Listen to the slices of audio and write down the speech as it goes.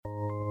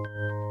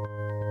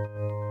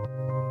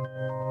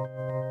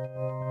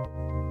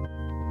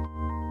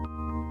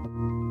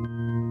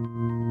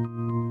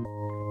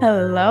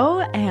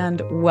Hello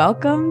and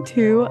welcome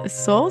to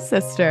Soul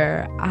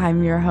Sister.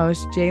 I'm your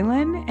host,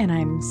 Jalen, and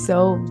I'm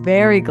so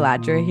very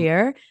glad you're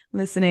here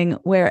listening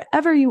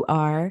wherever you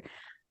are.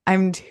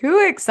 I'm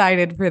too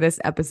excited for this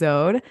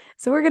episode,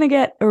 so we're going to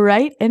get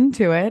right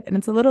into it. And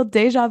it's a little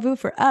deja vu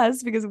for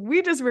us because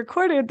we just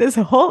recorded this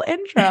whole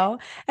intro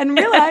and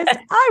realized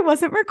I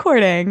wasn't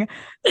recording.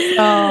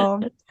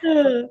 So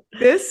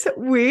this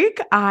week,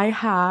 I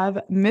have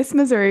Miss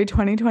Missouri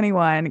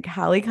 2021,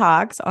 Callie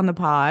Cox, on the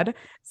pod.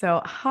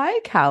 So, hi,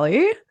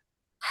 Callie.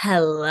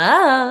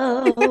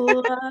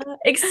 Hello.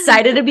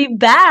 Excited to be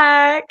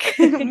back.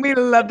 We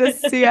love to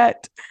see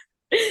it.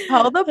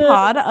 Tell the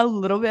pod a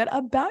little bit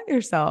about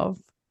yourself.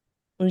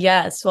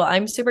 Yes, well,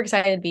 I'm super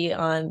excited to be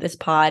on this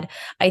pod.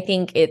 I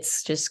think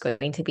it's just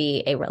going to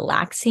be a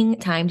relaxing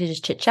time to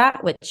just chit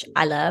chat, which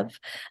I love.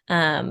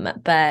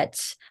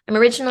 But I'm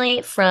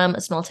originally from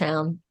a small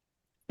town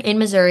in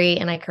Missouri,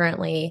 and I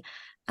currently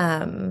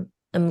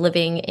I'm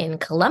living in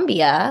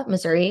Columbia,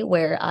 Missouri,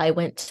 where I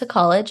went to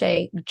college.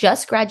 I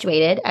just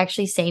graduated,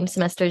 actually, same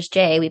semester as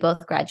Jay. We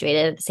both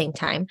graduated at the same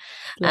time.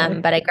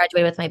 But I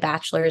graduated with my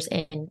bachelor's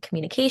in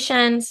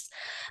communications.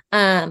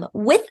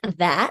 With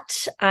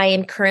that, I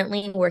am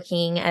currently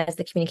working as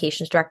the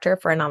communications director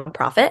for a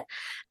nonprofit.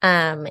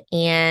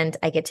 And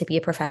I get to be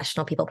a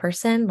professional people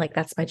person. Like,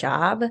 that's my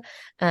job.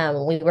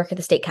 We work at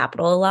the state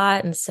capitol a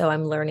lot. And so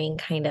I'm learning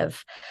kind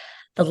of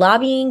the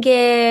lobbying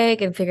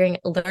gig and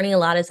learning a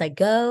lot as I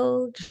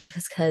go,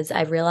 just because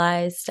I've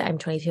realized I'm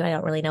 22. I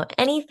don't really know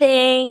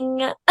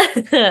anything.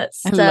 I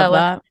love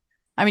that.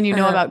 I mean, you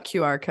know about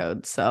QR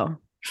codes, so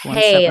one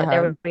step ahead.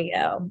 There we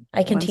go.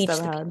 I can teach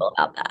the people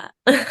about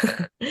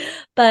that.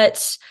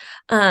 But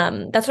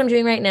that's what I'm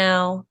doing right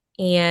now.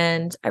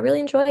 And I really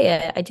enjoy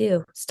it. I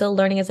do. Still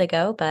learning as I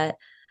go, but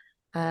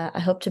I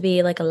hope to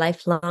be like a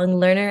lifelong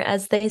learner,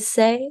 as they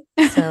say.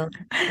 So,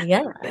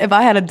 yeah. If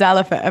I had a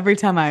dollar for every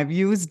time I've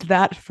used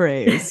that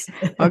phrase,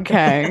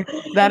 okay,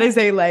 that is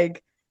a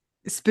like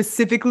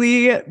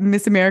specifically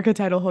Miss America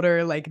title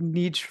holder like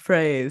niche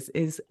phrase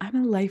is I'm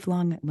a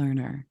lifelong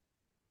learner.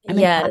 I'm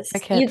an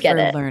advocate you get for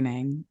it.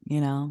 learning, you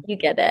know? You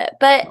get it.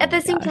 But Oh at the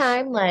my same gosh.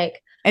 time,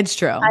 like It's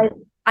true.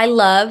 I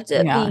loved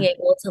Yeah. being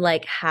able to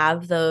like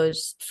have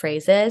those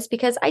phrases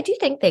because I do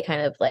think they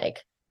kind of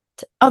like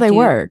Oh, they do.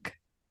 work.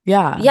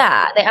 Yeah.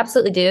 Yeah, they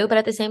absolutely do. But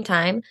at the same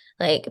time,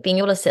 like being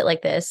able to sit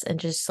like this and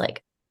just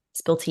like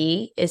spill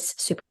tea is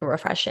super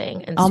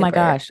refreshing and Oh my super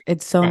gosh.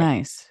 It's so nice.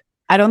 nice.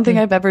 I don't think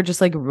Mm. I've ever just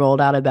like rolled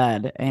out of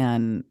bed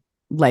and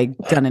like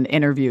done an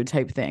interview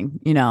type thing,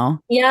 you know?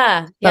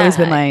 Yeah, It's always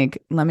been yeah.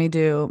 like, let me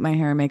do my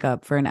hair and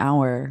makeup for an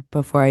hour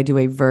before I do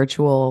a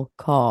virtual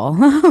call.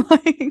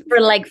 Like, For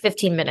like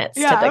 15 minutes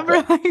yeah, for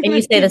typically. like And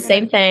you say the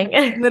 15 same minutes.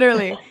 thing.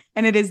 Literally.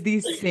 And it is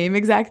the same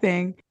exact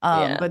thing.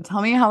 Yeah. But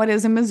tell me how it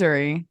is in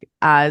Missouri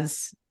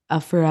as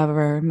a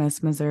forever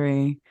Miss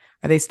Missouri.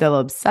 Are they still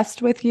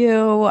obsessed with you?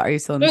 Are you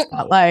still in the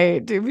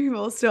spotlight? Do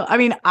people still, I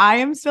mean, I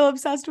am still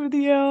obsessed with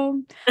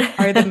you.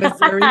 Are the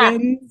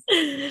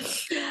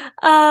Missourians?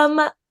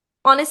 Um,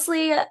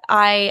 honestly,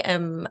 I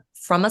am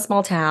from a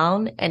small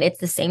town and it's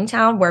the same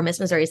town where Miss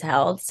Missouri is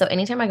held. So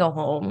anytime I go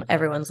home,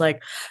 everyone's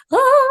like,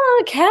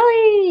 "Oh,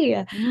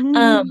 Kelly."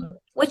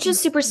 Which is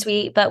super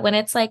sweet, but when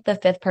it's like the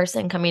fifth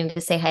person coming to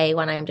say hey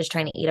when I'm just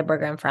trying to eat a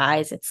burger and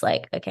fries, it's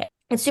like, okay.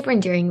 It's super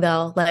endearing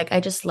though. Like I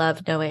just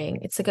love knowing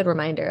it's a good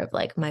reminder of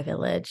like my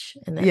village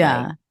and that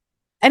Yeah.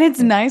 And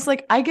it's nice.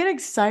 Like, I get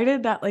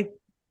excited that like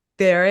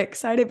they're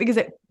excited because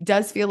it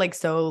does feel like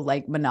so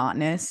like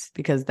monotonous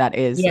because that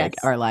is like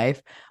yes. our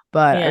life.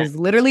 But I Yeah. was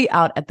literally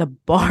out at the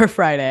bar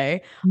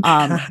Friday.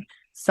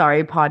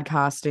 Sorry,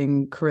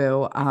 podcasting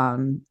crew.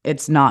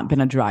 It's not been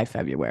a dry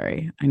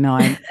February. I know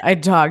I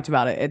talked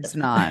about it. It's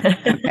not.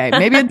 Okay.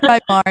 Maybe a dry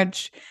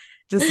March.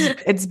 Just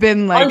it's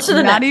been On like to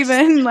the not next.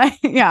 even like,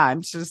 yeah,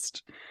 it's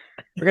just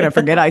we're gonna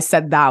forget I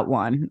said that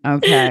one.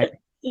 Okay.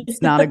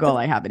 It's not a goal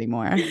I have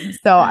anymore.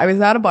 So I was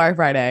at a bar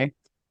Friday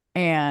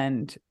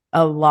and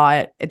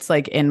it's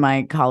like in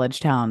my college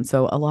town.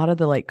 So a lot of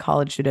the like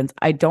college students,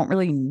 I don't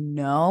really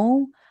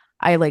know.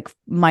 I like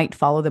might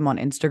follow them on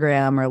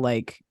Instagram or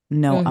like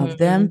know of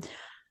them,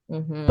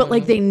 but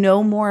like they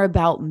know more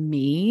about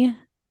me,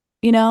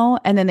 you know?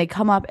 And then they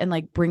come up and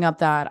like bring up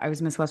that I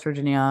was Miss West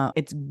Virginia.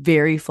 It's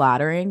very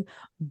flattering,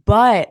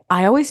 but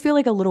I always feel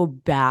like a little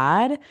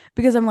bad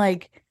because I'm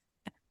like,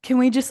 can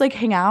we just like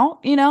hang out,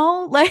 you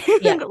know? Like,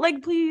 Yeah.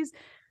 like please.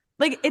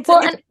 Like it's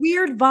Well, it's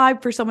weird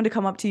vibe for someone to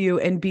come up to you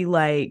and be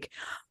like,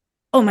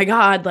 "Oh my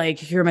God,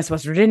 like you're Miss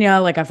West Virginia,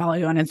 like I follow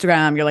you on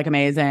Instagram, you're like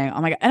amazing."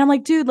 Oh my God. And I'm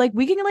like, dude, like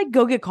we can like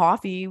go get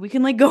coffee. We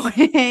can like go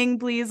hang,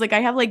 please. Like I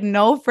have like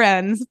no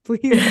friends.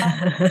 Please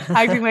stop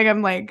acting like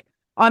I'm like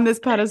on this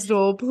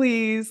pedestal,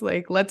 please.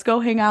 Like let's go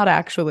hang out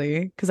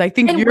actually. Cause I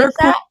think and you're with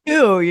cool that,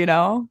 too, you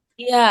know?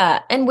 yeah.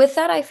 And with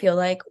that, I feel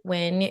like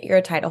when you're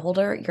a title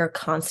holder, you're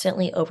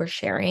constantly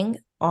oversharing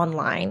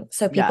online.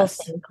 So people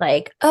Yes. think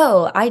like,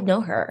 oh, I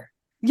know her.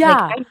 Like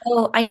Yeah.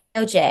 I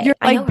know You're Jay.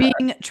 I like know her.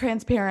 being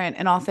transparent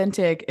and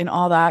authentic and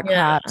all that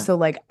Yeah. crap. So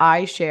like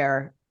I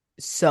share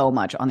so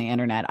much on the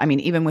internet. I mean,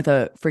 even with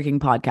a freaking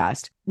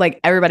podcast, like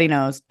everybody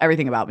knows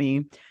everything about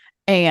me.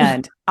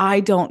 And I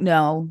don't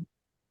know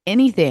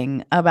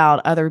anything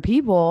about other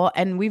people.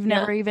 And we've Yeah.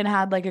 never even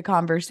had like a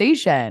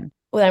conversation.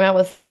 When I'm out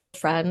with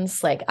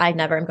friends, like I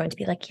never am going to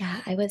be like,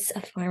 yeah, I was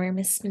a former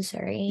Miss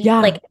Missouri. Yeah.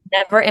 Like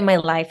never in my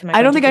life am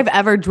I don't think I've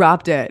ever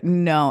dropped it.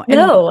 No. And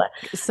No.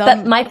 some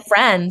But my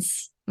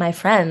friends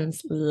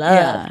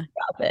love to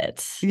drop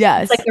it.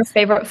 Yes. It's like their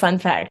favorite fun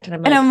fact.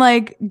 And I'm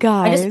like, I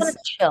guys. just want to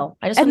chill.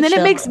 And then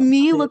it makes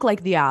me look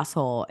like the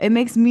asshole. It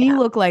makes me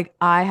look like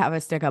I have a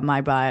stick up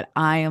my butt.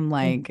 I am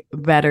like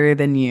better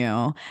than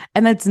you.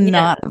 And that's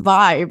not a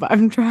vibe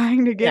I'm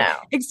trying to get,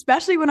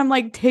 especially when I'm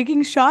like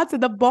taking shots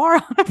at the bar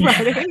on a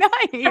Friday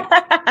night. I'm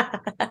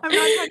not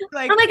trying to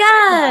like, oh my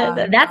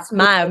God, that's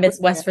my Miss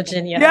West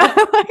Virginia. Yeah,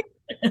 like,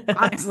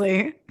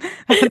 honestly,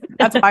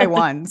 that's why I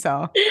won.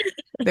 So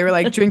they were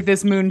like, drink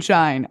this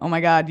moonshine. Oh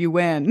my God, you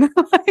win.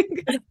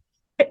 Like,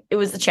 it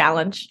was the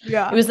challenge.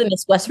 Yeah. It was the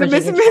Miss West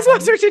Virginia. Miss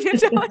West Virginia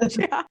challenge.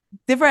 Yeah.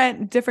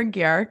 Different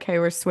gear. Okay,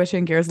 we're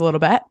switching gears a little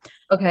bit.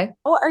 Okay.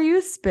 Oh, are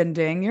you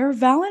spending your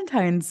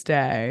Valentine's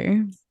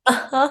Day?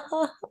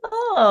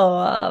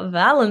 Oh,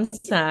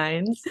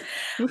 Valentine's.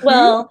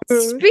 Well,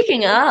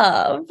 speaking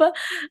of,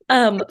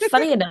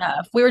 funny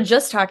enough, we were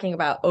just talking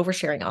about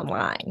oversharing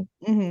online.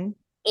 Mm-hmm.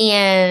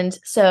 And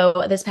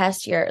so this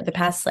past year, the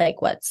past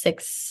like what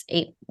 6,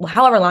 8,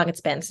 however long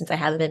it's been since I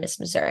haven't been Miss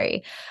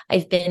Missouri,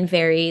 I've been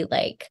very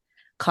like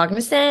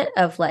cognizant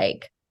of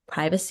like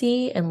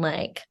privacy and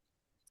like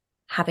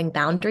having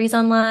boundaries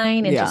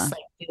online and just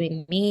like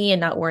doing me and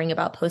not worrying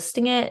about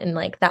posting it and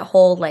like that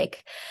whole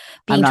like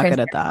being I'm not good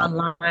at that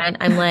online.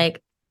 I'm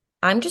like,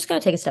 I'm just gonna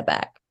take a step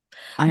back.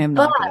 I am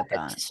not good at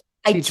that.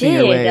 Teach me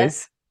your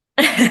ways.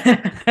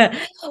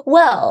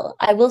 Well,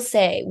 I will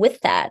say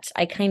with that,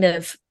 I kind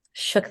of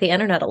shook the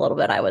internet a little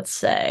bit, I would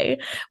say,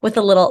 with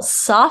a little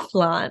soft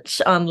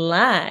launch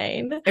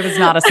online. It was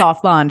not a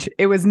soft launch.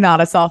 It was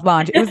not a soft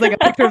launch. It was like a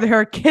picture of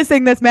her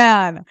kissing this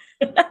man.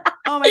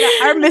 Oh my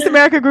God. Our Miss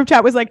America group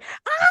chat was like,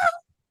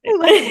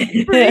 like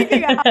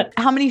freaking out.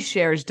 How many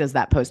shares does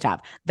that post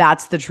have?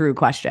 That's the true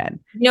question.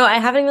 No, I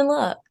haven't even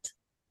looked.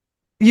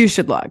 You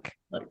should look.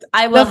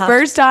 I will. The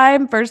first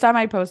time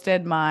I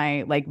posted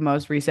my like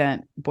most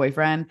recent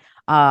boyfriend,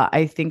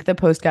 I think the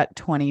post got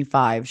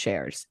 25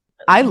 shares.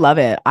 I love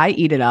it. I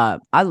eat it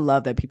up. I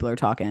love that people are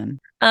talking.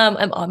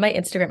 I'm on my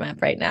Instagram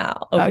app right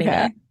now, opening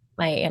up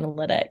my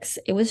analytics.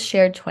 It was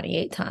shared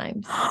 28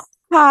 times.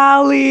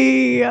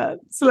 Holly,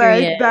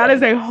 like, that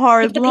is a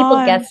hard Keep the line.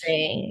 people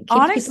guessing.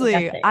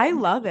 Honestly, I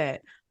love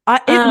it.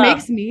 It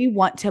makes me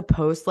want to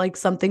post like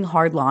something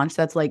hard launch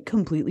that's like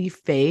completely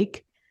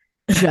fake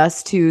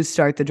just to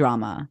start the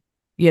drama,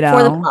 you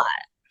know?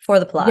 For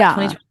the plot. Yeah.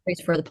 2023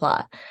 is for the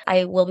plot.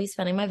 I will be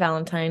spending my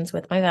Valentine's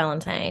with my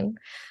Valentine.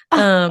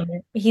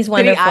 He's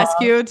wonderful. Did he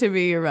ask you to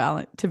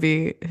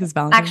be his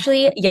Valentine?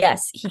 Actually,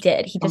 yes, he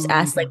did. He just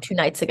asked like 2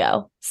 nights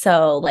ago.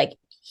 So like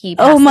he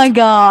oh my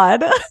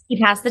God.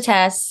 He passed the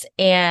test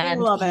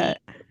and love it.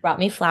 Brought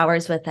me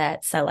flowers with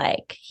it. So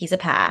like he's a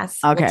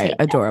pass. Okay, we'll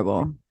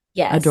adorable.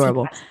 Yes.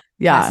 Adorable.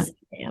 Yeah.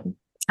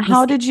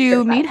 How did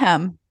you meet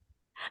him?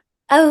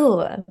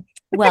 Oh,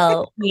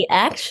 well, we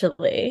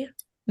actually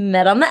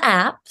met on the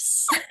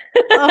apps.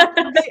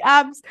 The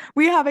apps.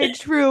 We have a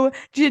true,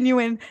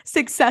 genuine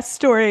success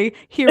story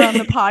here on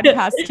the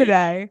podcast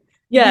today.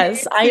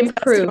 Yes, I am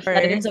proof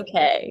that it is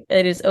okay.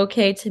 It is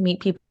okay to meet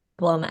people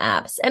on the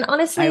apps. And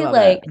honestly,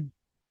 like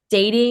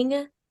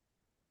dating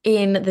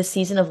in the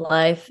season of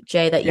life,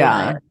 Jay, that you and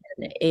I are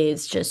in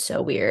is just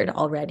so weird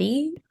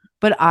already.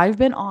 But I've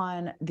been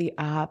on the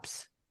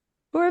apps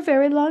for a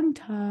very long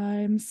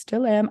time.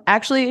 Still am.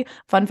 Actually,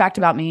 fun fact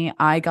about me,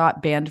 I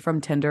got banned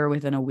from Tinder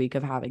within a week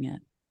of having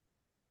it.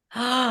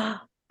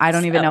 I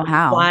don't even know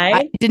how.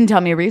 Why? It didn't tell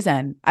me a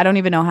reason. I don't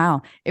even know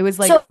how. It was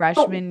like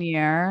freshman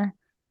year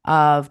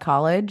of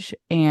college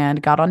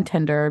and got on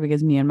Tinder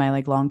because me and my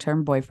like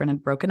long-term boyfriend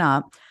had broken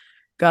up.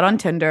 Got on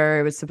Tinder.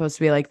 It was supposed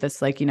to be like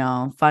this like, you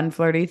know, fun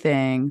flirty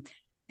thing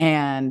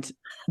and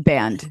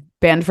banned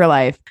for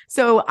life.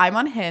 So I'm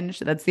on Hinge.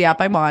 That's the app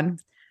I'm on.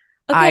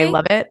 Okay. I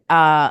love it.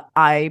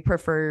 I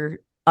prefer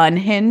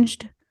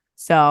unhinged.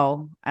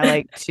 So I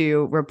like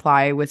to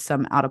reply with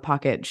some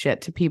out-of-pocket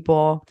shit to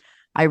people.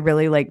 I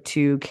really like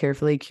to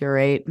carefully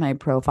curate my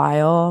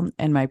profile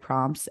and my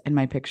prompts and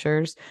my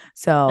pictures.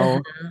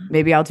 So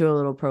maybe I'll do a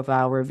little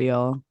profile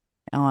reveal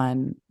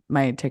on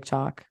my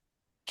TikTok.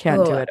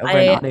 Can't do it over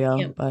an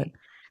audio, but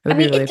I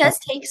mean, really it does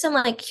take some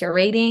like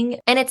curating.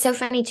 And it's so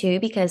funny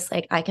too, because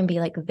like I can be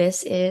like,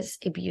 this is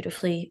a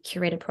beautifully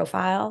curated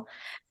profile.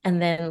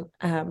 And then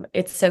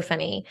it's so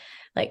funny.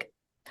 Like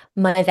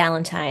my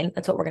Valentine,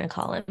 that's what we're gonna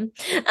call him.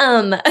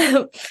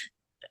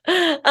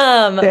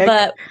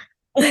 But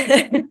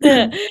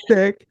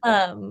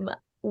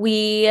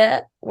we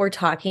were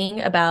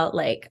talking about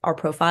like our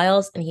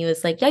profiles and he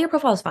was like, yeah, your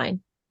profile is fine.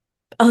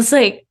 I was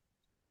like,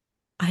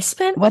 I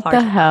spent what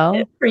the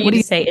hell for you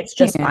to say it's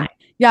just fine.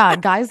 Yeah,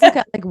 guys look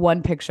at like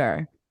one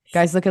picture.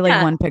 Guys look at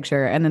like one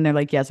picture and then they're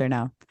like yes or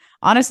no.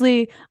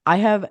 Honestly, I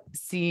have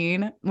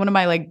seen one of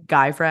my like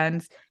guy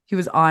friends. He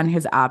was on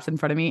his apps in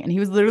front of me and he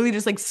was literally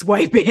just like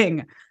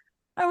swiping.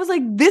 I was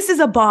like, this is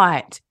a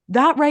bot.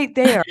 That right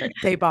there,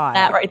 they bought.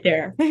 That right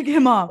there. Take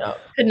him off. No,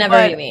 could never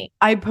But be me.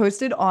 I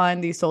posted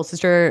on the Soul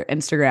Sister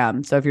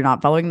Instagram. So if you're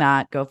not following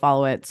that, go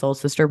follow it. Soul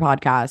Sister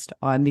Podcast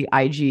on the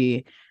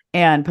IG,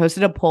 and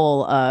posted a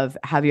poll of,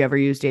 have you ever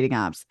used dating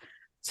apps?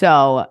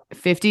 So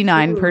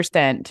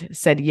 59%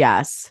 said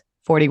yes,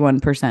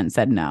 41%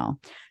 said no.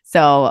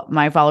 So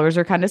my followers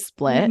are kind of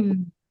split,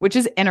 which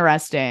is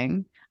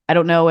interesting. I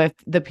don't know if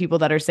the people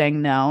that are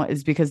saying no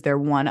is because they're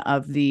one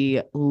of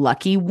the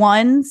lucky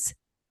ones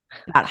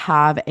that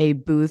have a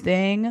boo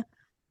thing.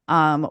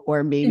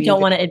 Or maybe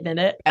don't want to admit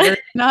it. Better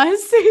than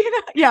us.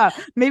 Yeah,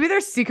 maybe they're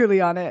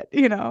secretly on it,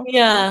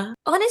 Yeah.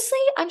 Honestly,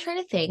 I'm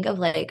trying to think of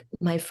like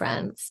my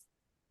friends.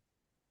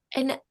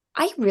 And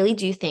I really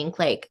do think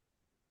like,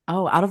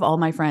 oh, out of all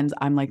my friends,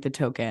 I'm like the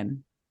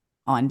token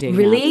on dating.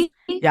 Really?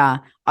 Apps. Yeah.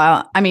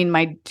 I mean,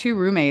 my two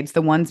roommates,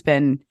 the one's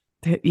been,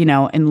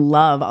 in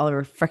love all of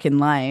her freaking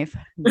life.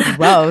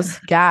 Gross,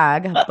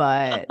 gag,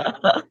 but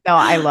no,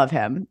 I love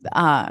him.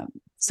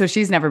 So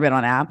she's never been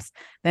on apps.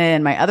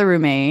 Then my other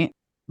roommate,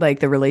 like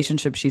the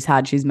relationship she's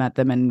had, she's met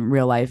them in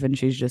real life and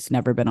she's just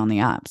never been on the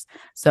apps.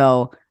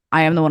 So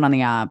I am the one on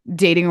the app.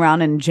 Dating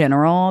around in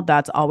general,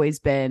 that's always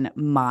been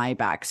my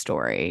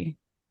backstory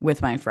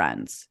with my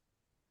friends.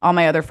 All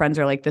my other friends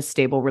are like the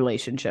stable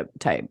relationship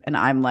type. And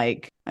I'm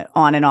like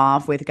on and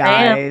off with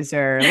guys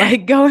or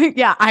like going,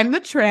 yeah, I'm the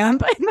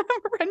tramp in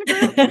the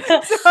friend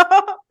group. So.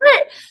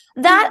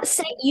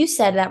 You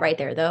said that right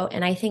there though.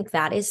 And I think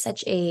that is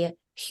such a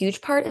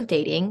huge part of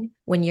dating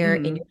when you're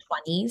in your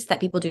 20s that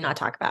people do not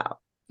talk about.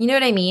 You know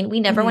what I mean?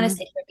 We never want to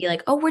sit here and be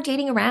like, oh, we're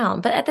dating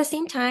around. But at the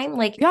same time,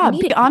 like, yeah,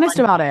 be honest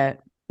about it.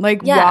 Like,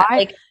 yeah, why?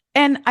 like,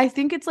 and I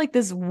think it's like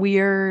this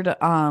weird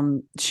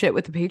shit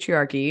with the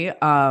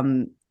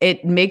patriarchy.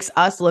 It makes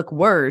us look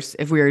worse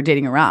if we were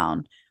dating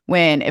around.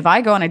 When if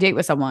I go on a date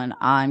with someone,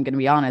 I'm going to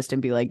be honest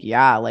and be like,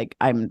 yeah, like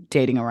I'm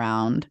dating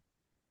around.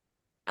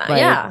 Like,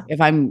 yeah. If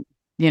I'm,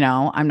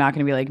 I'm not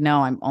going to be like,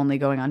 no, I'm only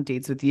going on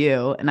dates with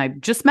you. And I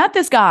just met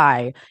this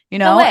guy,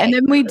 and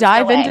then we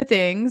dive into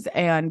things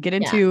and get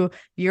into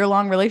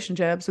year-long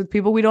relationships with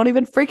people we don't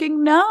even freaking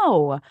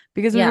know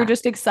because we were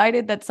just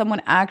excited that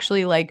someone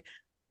actually like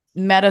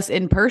met us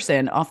in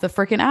person off the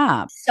freaking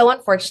app. So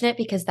unfortunate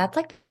because that's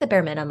like the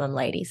bare minimum,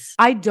 ladies.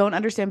 I don't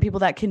understand people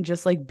that can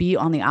just like be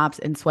on the apps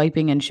and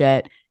swiping and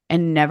shit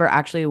and never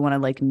actually want to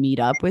like meet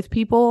up with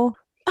people.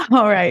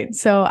 All right.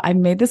 So I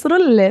made this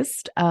little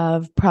list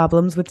of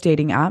problems with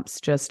dating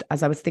apps just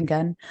as I was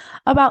thinking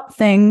about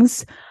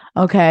things.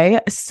 Okay.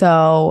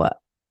 So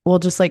we'll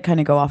just like kind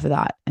of go off of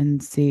that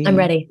and see. I'm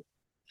ready.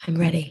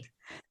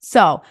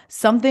 So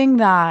something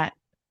that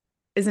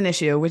is an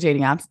issue with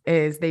dating apps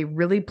is they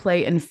really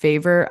play in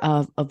favor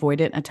of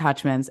avoidant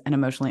attachments and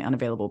emotionally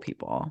unavailable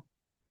people.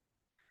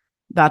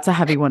 That's a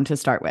heavy one to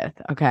start with.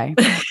 Okay.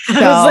 So, I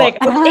was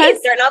like, okay,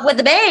 start off with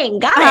a bang.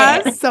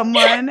 Got it.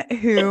 Someone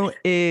who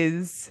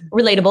is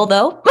relatable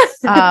though.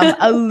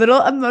 A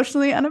little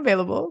emotionally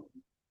unavailable.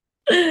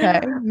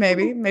 Okay.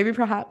 Maybe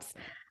perhaps.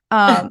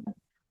 I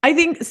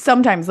think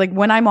sometimes like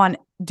when I'm on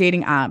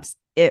dating apps,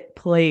 it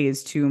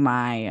plays to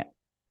my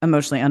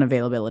emotionally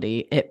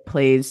unavailability. It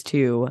plays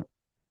to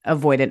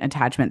avoidant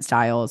attachment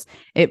styles.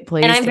 It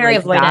plays and I'm very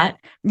like avoidant. That.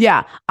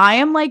 Yeah. I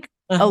am like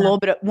a little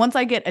bit once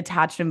I get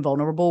attached and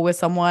vulnerable with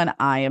someone,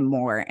 I am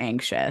more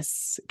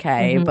anxious.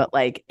 Okay. But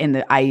like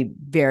I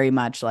very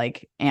much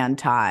like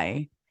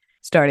anti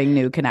starting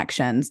new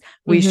connections.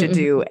 We should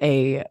do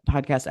a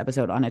podcast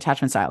episode on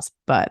attachment styles,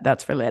 but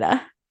that's for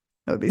later.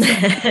 That would be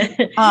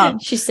so.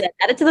 She said,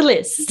 add it to the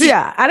list.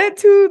 Yeah. Add it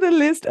to the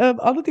list of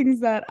all the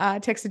things that I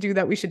texted you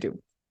that we should do.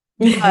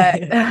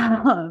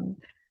 But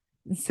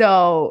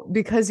so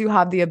because you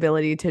have the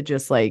ability to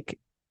just like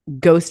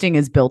ghosting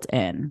is built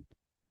in.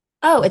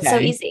 Oh, it's so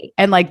easy.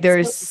 And like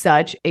there's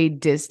such a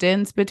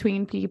distance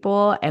between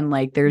people and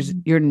like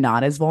you're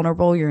not as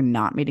vulnerable. You're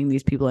not meeting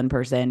these people in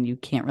person. You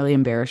can't really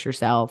embarrass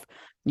yourself.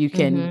 You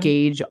can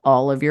gauge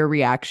all of your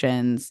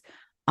reactions.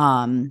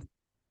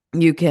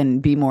 You can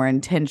be more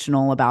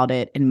intentional about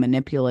it and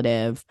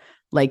manipulative.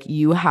 Like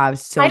you have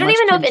so much I don't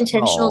even know if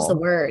control. intentional is the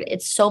word.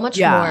 It's so much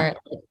more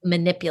like,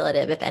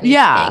 manipulative, if anything.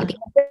 Yeah.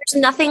 Because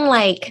there's nothing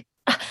like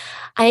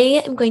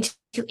I am going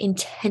to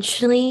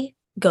intentionally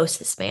ghost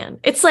this man.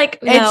 It's like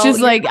it's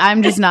just like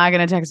I'm just not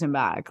gonna text him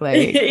back.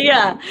 Like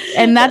yeah.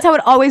 And that's how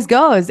it always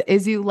goes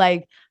is you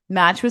like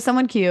match with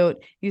someone cute,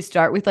 you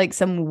start with like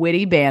some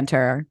witty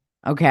banter,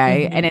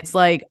 okay? And it's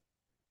like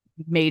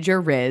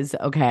major riz,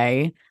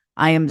 okay?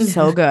 I am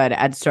so good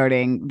at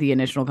starting the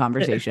initial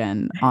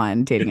conversation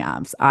on dating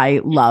apps. I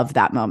love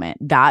that moment.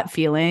 That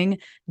feeling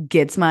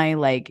gets my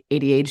like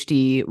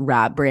ADHD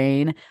rat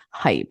brain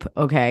hype,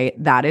 okay?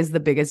 That is the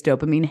biggest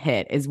dopamine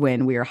hit is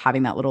when we are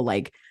having that little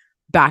like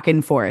back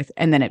and forth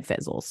and then it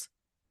fizzles.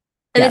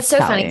 And it's so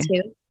funny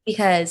too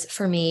because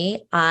for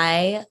me,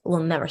 I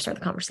will never start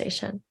the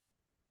conversation.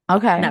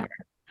 Okay. Never.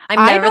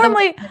 I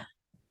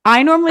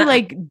normally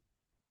like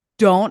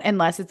don't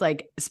unless it's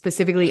like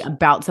specifically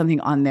about something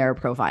on their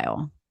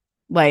profile.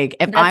 Like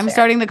if That's I'm fair.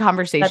 starting the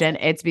conversation,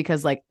 it's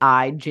because like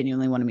I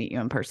genuinely want to meet you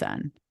in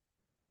person.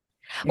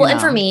 Well,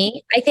 and for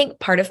me, I think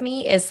part of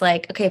me is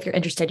like, okay, if you're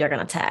interested, you're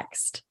gonna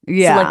text. So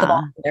like the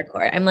ball Yeah. in their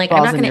court. I'm like, I'm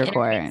Balls not in gonna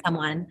your entertain court.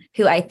 someone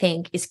who I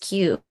think is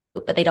cute,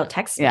 but they don't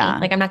text me. Yeah.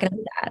 Like I'm not gonna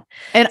do that.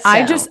 And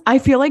So I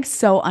feel like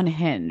so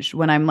unhinged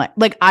when I'm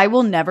like I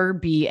will never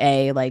be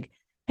a like,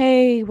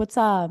 hey, what's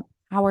up?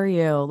 How are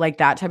you? Like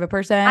that type of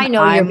person. I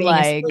know you're I'm being a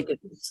like, silly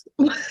goose.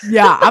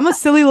 yeah, I'm a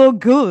silly little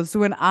goose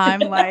when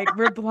I'm like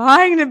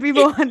replying to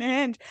people on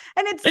Hinge.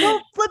 And it's so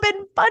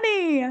flippin'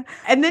 funny.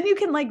 And then you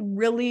can like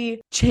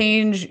really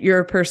change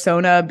your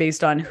persona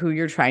based on who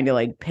you're trying to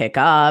like pick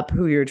up,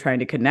 who you're trying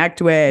to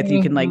connect with.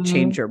 You can like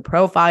change your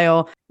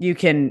profile. You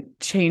can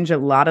change a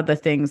lot of the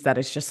things that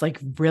is just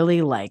like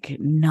really like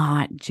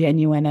not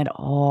genuine at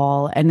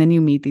all. And then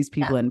you meet these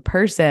people in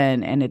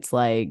person and it's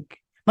like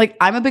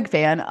I'm a big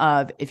fan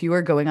of if you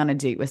are going on a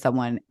date with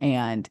someone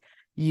and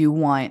you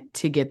want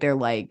to get their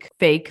like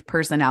fake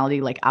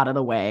personality like out of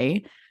the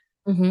way,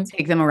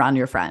 take them around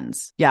your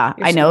friends. Yeah.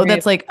 I know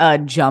that's like a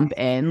jump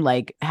in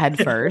like head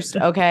first.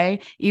 Okay.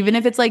 Even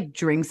if it's like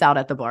drinks out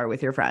at the bar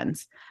with your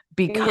friends,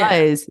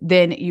 because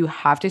then you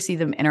have to see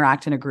them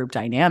interact in a group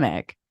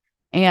dynamic.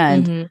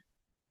 And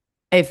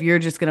if you're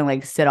just going to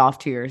like sit off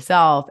to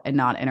yourself and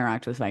not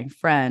interact with my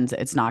friends,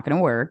 it's not going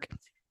to work.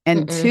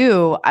 And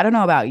two, I don't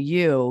know about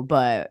you,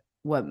 but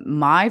what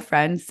my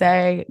friends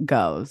say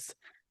goes.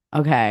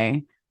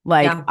 Okay.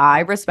 Like I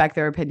respect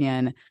their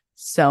opinion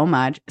so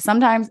much.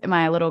 Sometimes am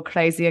I a little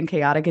crazy and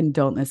chaotic and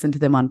don't listen to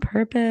them on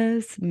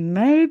purpose?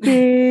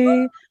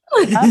 Maybe.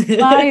 That's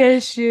my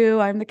issue.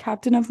 I'm the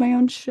captain of my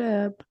own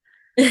ship.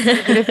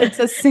 Even if it's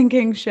a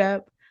sinking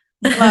ship.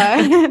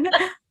 But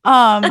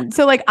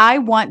so like I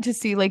want to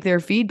see like their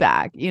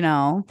feedback, you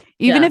know,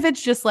 even if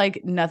it's just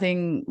like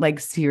nothing like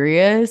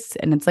serious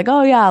and it's like,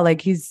 oh yeah, like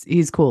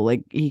he's cool,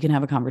 like he can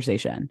have a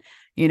conversation,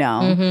 you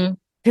know,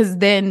 because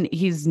then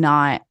he's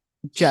not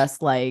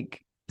just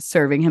like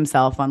serving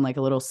himself on like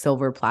a little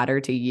silver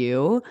platter to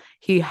you.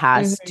 He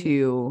has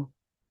to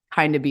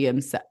kind of be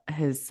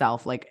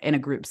himself like in a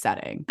group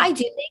setting. I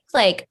do think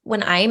like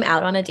when I'm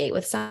out on a date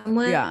with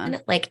someone,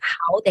 like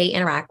how they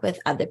interact with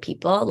other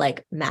people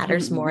like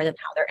matters more than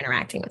how they're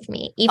interacting with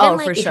me. Even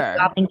like if you go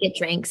out and get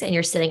drinks and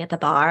you're sitting at the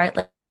bar,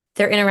 like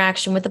their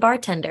interaction with the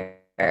bartender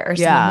or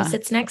someone who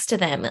sits next to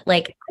them,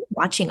 like I'm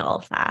watching all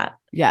of that.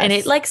 Yes. And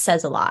it like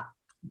says a lot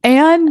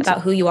and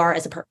about who you are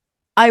as a person.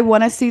 I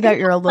want to see that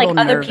you're a little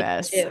like nervous.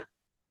 Other people too.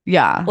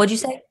 Yeah. What'd you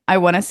say? I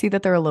want to see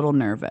that they're a little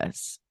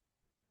nervous.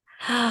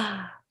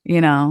 You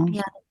know?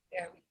 Yeah.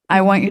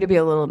 I want you to be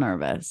a little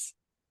nervous.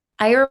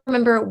 I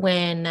remember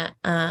when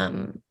I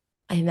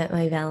met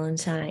my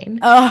Valentine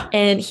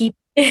and he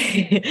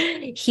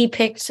he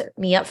picked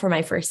me up for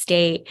my first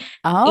date.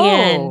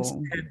 And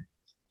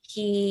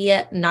he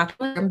knocked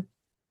on my arm,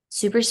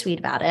 super sweet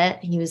about it.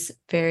 He was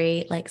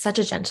very like such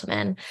a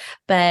gentleman.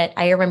 But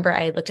I remember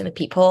I looked in the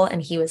peephole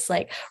and he was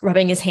like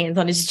rubbing his hands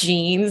on his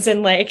jeans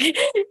and like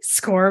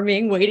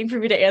squirming, waiting for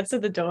me to answer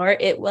the door.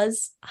 It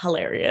was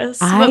hilarious.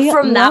 But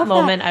from that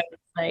moment, I was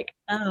like,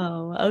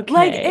 oh, okay.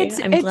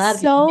 Like I'm glad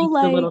so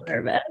like a little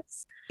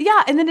nervous.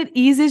 Yeah. And then it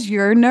eases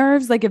your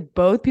nerves. Like if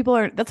both people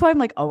are, that's why I'm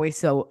like always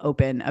so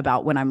open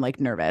about when I'm like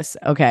nervous.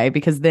 Okay.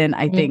 Because then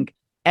I think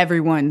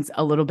everyone's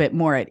a little bit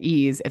more at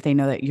ease if they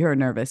know that you're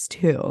nervous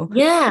too.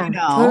 Yeah. You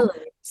know?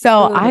 Totally.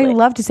 So I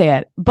love to say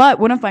it. But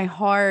one of my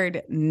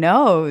hard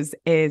no's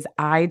is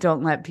I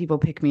don't let people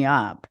pick me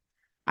up.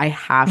 I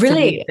have to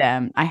meet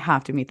them. I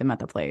have to meet them at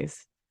the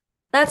place.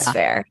 That's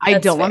fair. I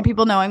don't want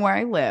people knowing where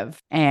I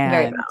live.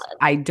 And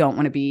I don't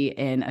want to be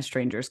in a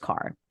stranger's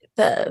car.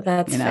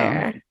 That's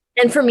fair.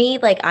 And for me,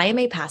 like I am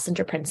a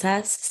passenger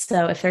princess.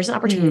 So if there's an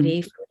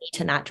opportunity for me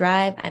to not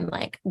drive, I'm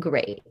like,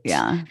 great.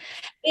 Yeah.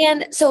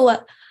 And so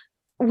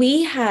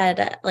we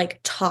had like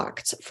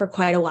talked for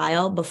quite a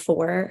while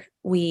before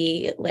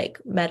we like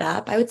met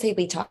up. I would say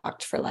we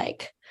talked for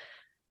like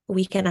a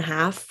week and a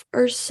half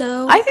or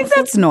so. I think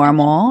that's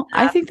normal.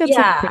 I think that's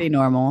like pretty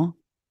normal.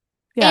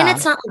 Yeah. And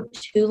it's not like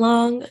too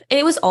long.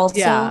 It was also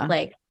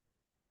like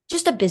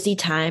just a busy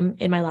time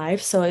in my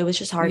life. So it was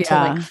just hard to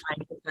like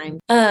find the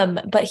time.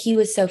 But he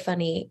was so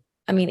funny.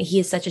 I mean, he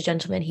is such a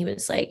gentleman. He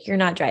was like, you're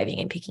not driving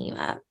and picking you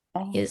up.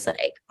 He was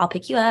like, I'll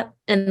pick you up.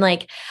 And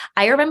like,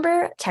 I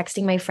remember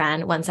texting my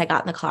friend once I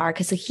got in the car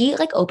because he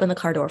like opened the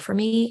car door for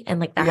me. And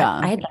like that,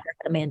 I had never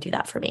had a man do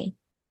that for me.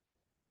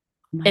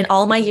 In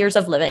all my years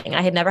of living,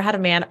 I had never had a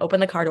man open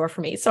the car door for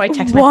me. So I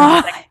texted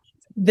my friend, like,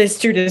 this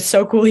dude is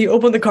so cool. He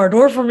opened the car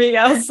door for me.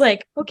 I was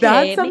like, okay,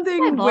 that's something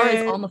my bar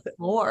is on the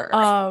floor.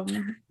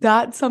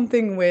 That's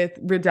something with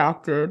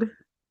redacted.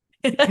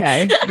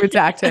 Okay,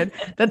 redacted.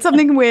 That's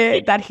something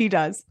that he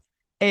does.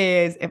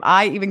 Is if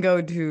I even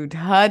go to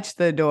touch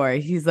the door,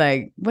 he's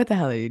like, "What the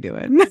hell are you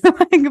doing?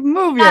 Like,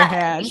 move your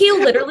hand." He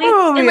literally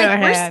move your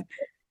hand.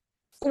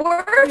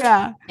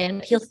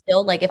 And he'll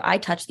still like if I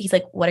touch, he's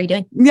like, "What are you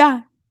doing?"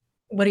 Yeah.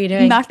 What are you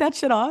doing? Knock that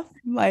shit off.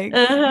 Like,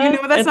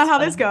 that's not how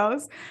this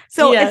goes.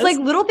 So it's like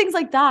little things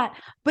like that.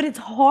 But it's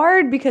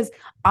hard because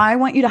I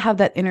want you to have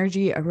that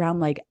energy around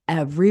like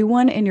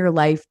everyone in your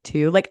life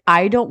too. Like,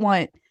 I don't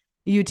want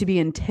you to be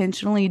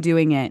intentionally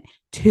doing it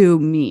to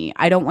me.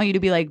 I don't want you to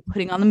be like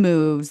putting on the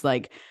moves,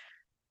 like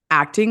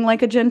acting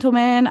like a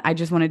gentleman. I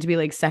just want it to be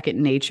like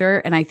second nature.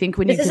 And I think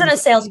when this isn't a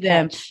sales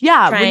pitch.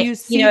 When you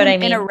see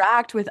them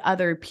interact with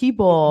other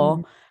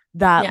people,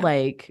 that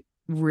like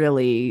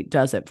really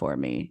does it for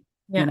me.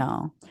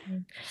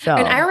 So,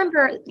 and I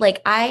remember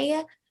like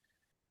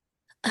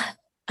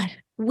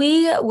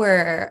we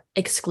were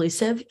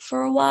exclusive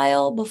for a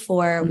while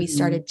before we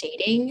started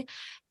dating.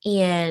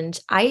 And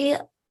I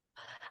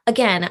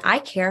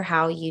care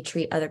how you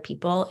treat other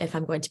people if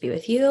I'm going to be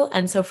with you.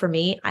 And so for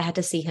me, I had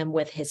to see him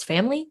with his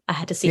family. I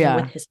had to see him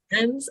with his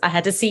friends. I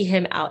had to see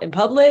him out in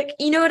public.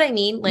 You know what I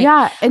mean? Like,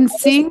 and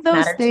seeing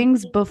those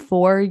things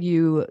before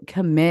you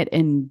commit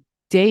and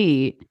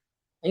date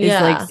is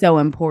like so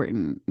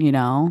important,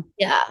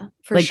 Yeah,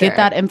 for like sure. get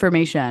that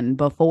information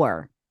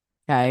before.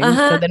 Okay.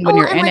 So then when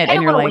you're in it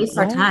and you're like, waste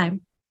our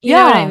time. You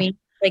know what I mean?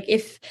 Like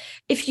if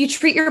you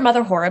treat your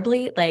mother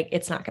horribly, like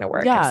it's not going to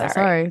work. Yeah.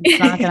 Sorry. It's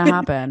not going to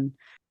happen.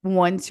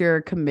 Once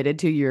you're committed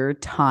to your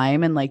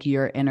time and like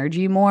your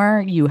energy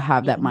more, you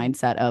have that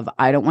mindset of,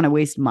 I don't want to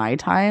waste my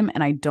time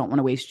and I don't want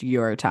to waste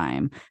your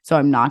time. So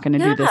I'm not going to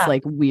do this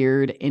like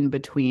weird in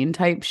between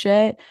type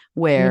shit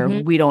where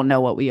we don't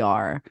know what we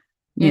are,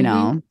 you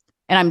know?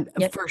 And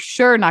I'm for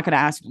sure not going to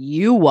ask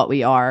you what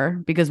we are,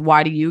 because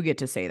why do you get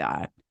to say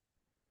that?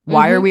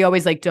 Why are we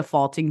always like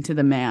defaulting to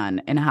the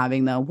man and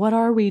having the, what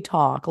are we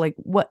talk? Like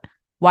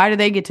why do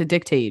they get to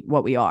dictate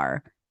what we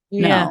are?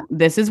 No,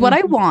 this is what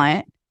I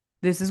want.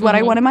 This is what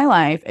I want in my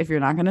life. If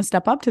you're not going to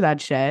step up to that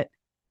shit,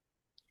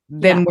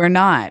 then we're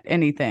not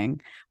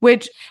anything,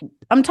 which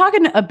I'm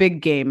talking a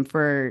big game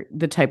for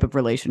the type of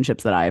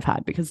relationships that I've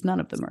had, because none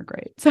of them are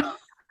great. So,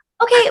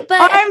 okay, but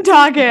I'm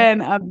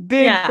talking a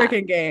big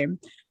freaking game.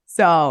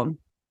 So,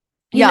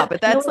 but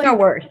that's knowing our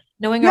worth.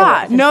 Knowing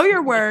our worth. Know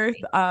your worth.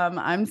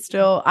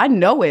 I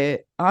know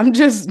it. I'm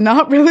just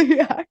not really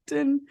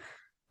acting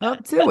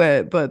up to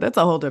it, but that's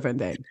a whole different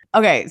thing.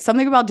 Okay,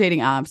 something about dating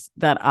apps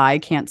that I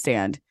can't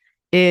stand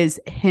is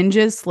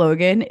Hinge's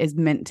slogan is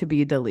meant to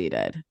be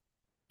deleted.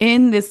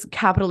 In this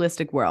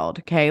capitalistic world,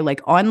 okay,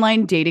 like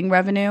online dating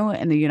revenue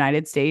in the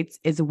United States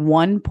is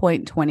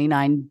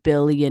 $1.29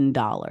 billion.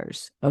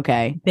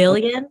 Okay.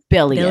 Billion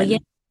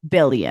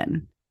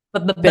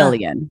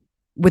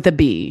with a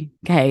B.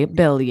 Okay.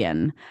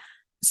 Billion.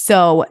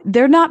 So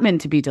they're not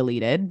meant to be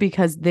deleted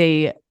because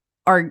they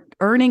are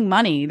earning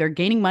money. They're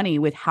gaining money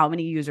with how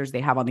many users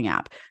they have on the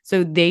app.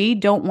 So they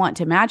don't want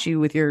to match you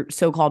with your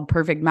so-called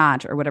perfect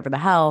match or whatever the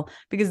hell,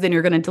 because then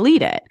you're going to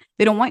delete it.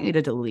 They don't want you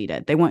to delete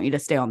it. They want you to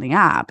stay on the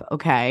app.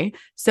 Okay.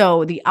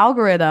 So the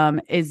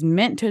algorithm is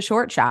meant to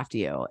short shaft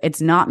you.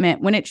 It's not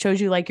meant when it shows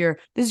you like this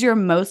is your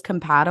most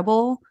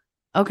compatible.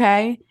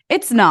 Okay.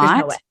 It's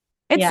not. No,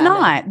 it's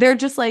not. No. They're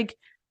just like,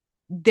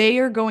 they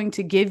are going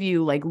to give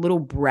you like little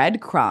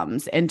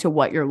breadcrumbs into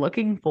what you're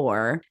looking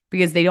for,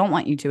 because they don't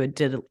want you to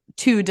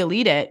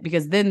delete it,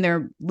 because then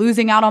they're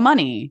losing out on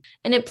money.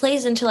 And it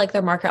plays into like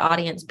their market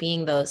audience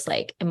being those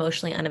like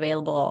emotionally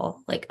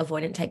unavailable, like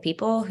avoidant type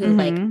people who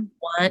like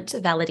want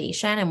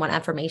validation and want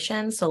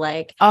affirmation. So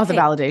like, the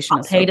validation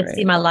is pay to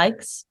see my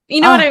likes.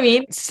 You know what I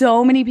mean?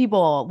 So many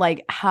people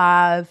like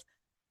have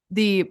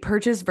the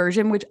purchase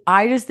version, which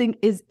I just think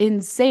is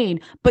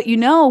insane. But you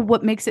know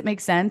what makes it make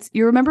sense?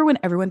 You remember when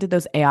everyone did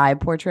those AI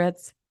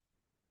portraits?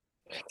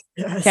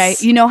 Yes. Okay.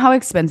 You know how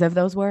expensive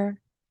those were?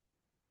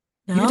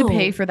 No. You had to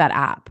pay for that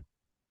app.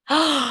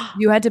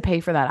 You had to pay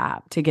for that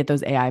app to get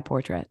those AI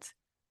portraits.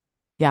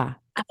 Yeah.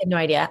 I had no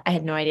idea.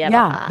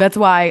 About that. That's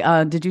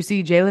why. Did you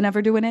see Jalen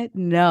ever doing it?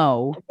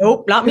 No.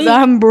 Nope, not me.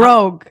 I'm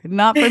broke.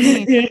 Not for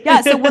me.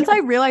 Yeah. So once I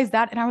realized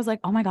that, and I was like,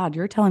 oh my God,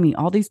 you're telling me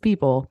all these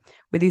people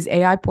with these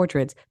AI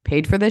portraits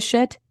paid for this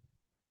shit?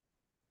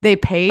 They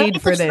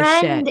paid for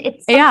this shit.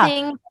 It's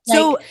something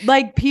so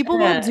like people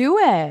will do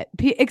it,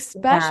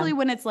 especially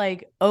when it's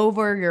like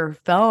over your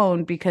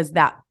phone, because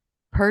that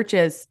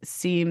purchase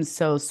seems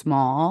so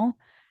small.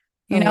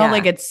 You know,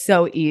 like it's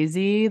so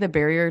easy. The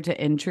barrier to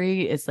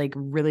entry is like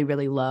really,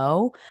 really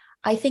low.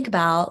 I think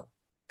about,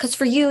 because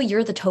for you,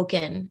 you're the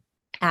token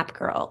app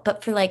girl.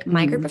 But for like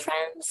my group of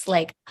friends,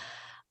 like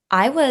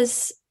I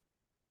was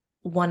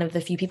one of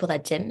the few people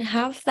that didn't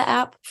have the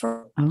app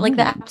for like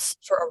the apps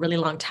for a really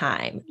long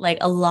time. Like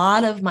a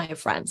lot of my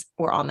friends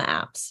were on the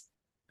apps.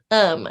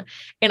 And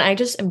I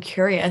just am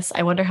curious.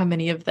 I wonder how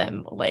many of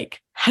them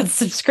like had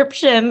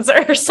subscriptions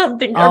or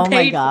something. Or paid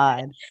my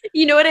God.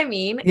 You know what I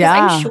mean?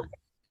 Yeah. I'm sure,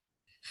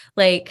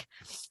 like,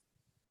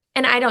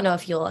 and I don't know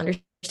if you'll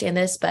understand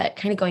this, but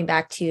kind of going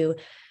back to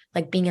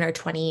like being in our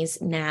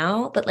 20s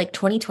now, but like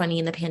 2020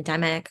 and the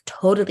pandemic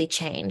totally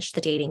changed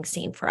the dating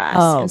scene for us.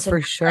 Oh, and so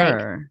for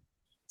sure. Like,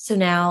 so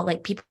now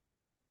like people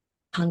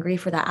are hungry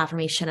for that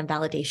affirmation and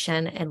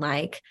validation, and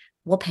like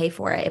we'll pay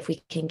for it if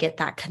we can get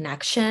that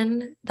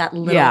connection, that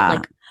little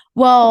like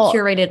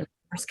curated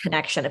first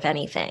connection, if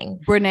anything.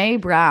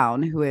 Brene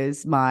Brown, who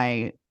is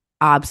my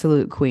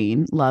absolute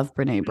queen, love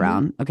Brene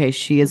Brown. Okay,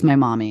 she is my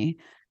mommy.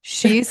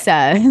 She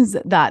says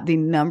that the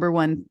number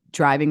one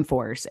driving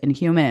force in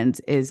humans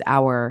is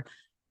our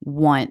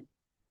want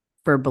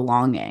for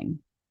belonging.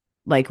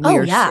 Like we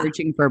are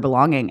searching for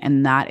belonging,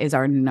 and that is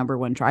our number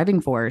one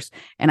driving force.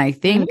 And I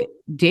think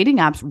dating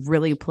apps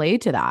really play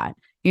to that.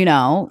 You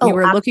know, you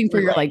were looking for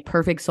your like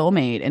perfect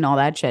soulmate and all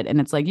that shit. And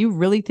it's like, you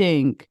really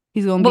think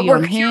he's going to be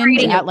on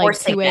Hinge at like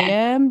 2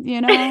 a.m., you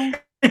know?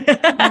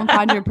 Don't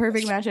find your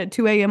perfect match at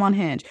 2 a.m. on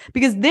Hinge.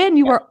 Because then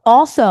you were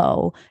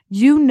also,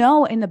 you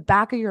know, in the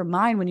back of your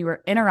mind when you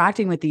were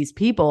interacting with these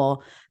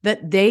people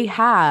that they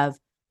have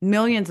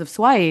millions of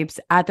swipes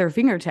at their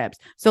fingertips.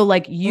 So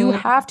like you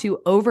have to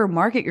over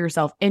market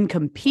yourself and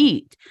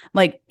compete.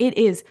 Like it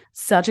is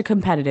such a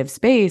competitive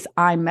space.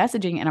 I'm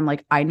messaging and I'm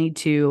like, I need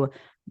to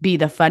be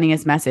the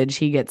funniest message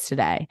he gets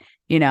today.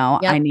 You know,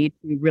 I need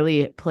to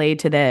really play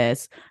to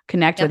this,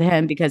 connect with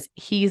him because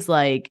he's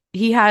like,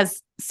 he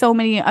has so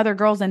many other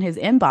girls in his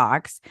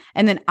inbox.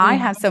 And then I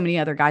have so many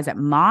other guys at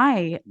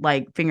my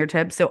like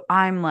fingertips. So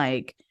I'm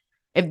like,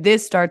 if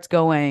this starts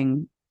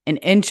going an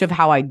inch of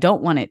how I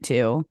don't want it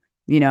to,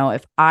 you know,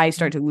 if I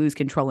start to lose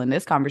control in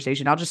this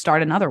conversation, I'll just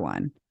start another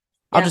one.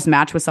 I'll just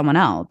match with someone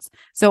else.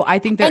 So I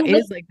think there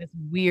is like this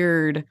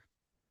weird,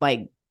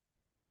 like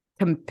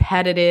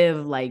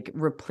competitive, like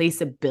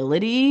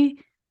replaceability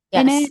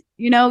in it.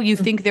 You know, you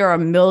think there are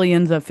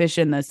millions of fish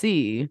in the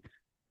sea.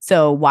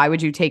 So why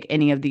would you take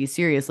any of these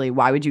seriously?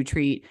 Why would you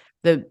treat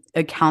the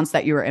accounts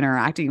that you were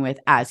interacting with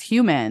as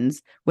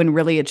humans when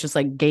really it's just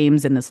like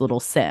games in this little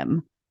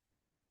sim?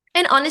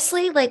 And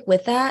honestly, like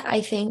with that,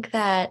 I think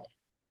that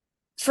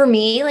for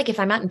me, like if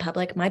I'm out in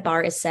public, my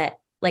bar is set,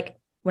 like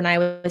when I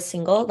was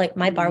single, like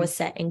my bar was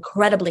set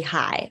incredibly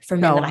high for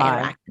men that I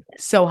interacted with.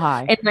 So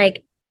high. And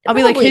like, I'll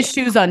be like, his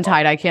shoe's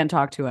untied. I can't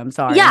talk to him.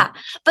 Sorry. Yeah.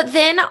 But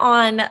then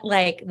on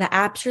like the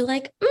apps, you're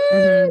like,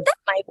 that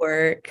might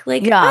work.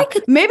 Like, I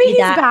could maybe he's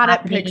bad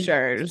at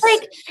pictures.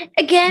 Like,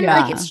 again,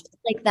 like it's just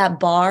like that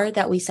bar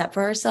that we set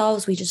for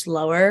ourselves. We just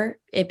lower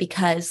it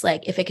because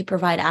like if it could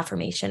provide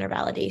affirmation or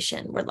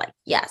validation, we're like,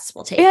 yes,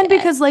 we'll take it. And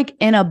because like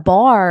in a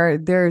bar,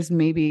 there's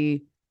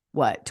maybe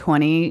what,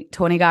 20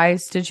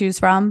 guys to choose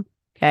from.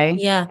 Okay.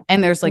 Yeah.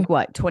 And there's like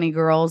what, 20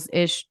 girls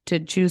ish to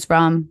choose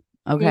from.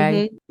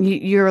 Okay.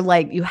 You're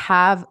like, you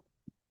have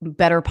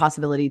better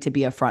possibility to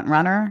be a front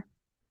runner.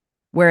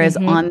 Whereas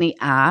on the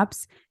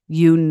apps,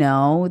 you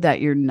know that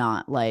you're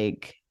not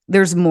like,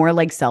 there's more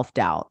like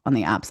self-doubt on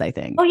the apps, I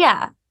think. Oh,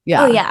 yeah.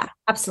 Yeah. Oh, yeah.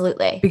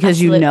 Absolutely.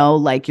 Because you know,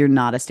 like you're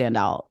not a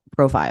standout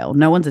profile.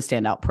 No one's a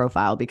standout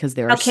profile because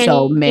there are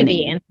so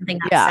many. And something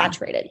that's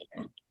saturated.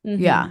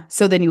 Yeah.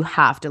 So then you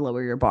have to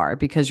lower your bar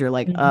because you're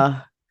like,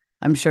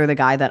 I'm sure the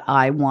guy that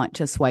I want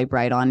to swipe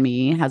right on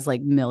me has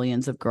like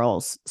millions of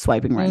girls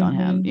swiping right on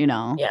him, you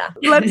know? Yeah.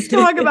 Let's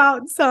talk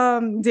about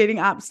some dating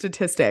app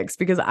statistics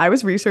because I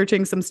was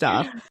researching some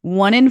stuff.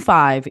 1 in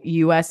 5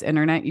 US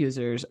internet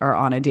users are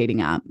on a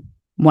dating app.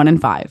 1 in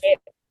 5.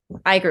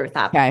 I agree with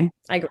that. Okay.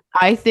 I agree.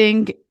 I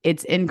think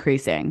it's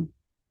increasing.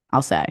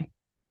 I'll say.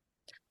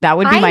 That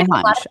would be my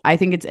hunch. I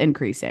think it's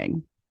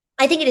increasing.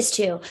 I think it is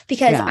too,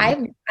 because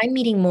I'm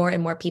meeting more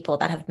and more people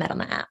that have met on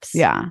the apps.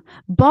 Yeah.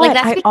 But like,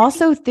 I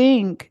also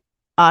think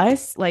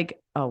us,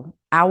 like,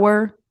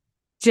 our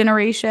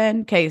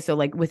generation. Okay. So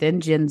like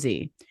within Gen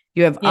Z,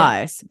 you have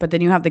us, but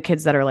then you have the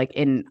kids that are like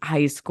in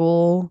high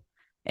school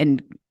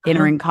and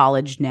entering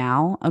college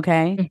now.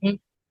 Okay.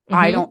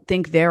 I don't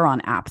think they're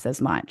on apps as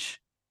much.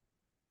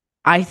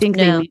 I think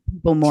they meet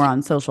people more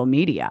on social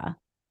media.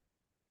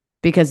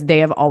 Because they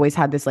have always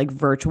had this like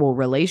virtual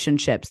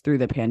relationships through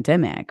the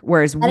pandemic,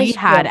 whereas we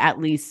had at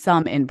least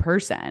some in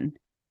person.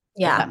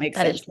 Yeah, that makes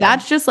sense.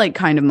 That's just like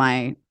kind of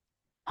my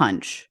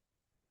hunch,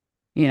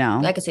 you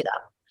know. I could see that.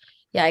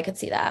 Yeah, I could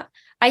see that.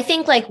 I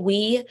think like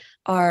we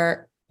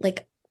are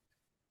like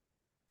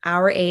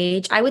our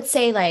age. I would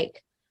say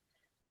like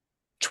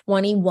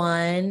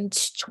 21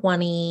 to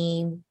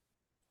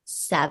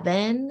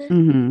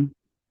 27.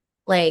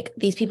 Like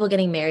these people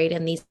getting married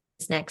in these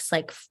next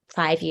like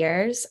 5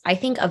 years, I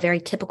think a very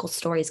typical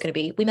story is going to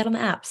be we met on the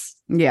apps.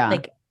 Yeah,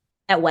 like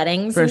at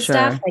weddings and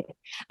stuff. Like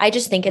I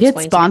just think it's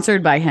going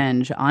sponsored by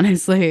Hinge.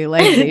 Honestly,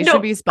 like they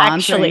should be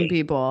sponsoring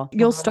people.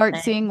 You'll start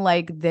seeing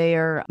like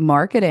their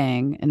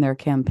marketing and their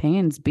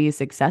campaigns be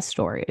success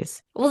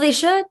stories. Well, they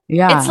should.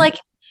 Yeah, it's like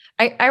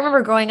I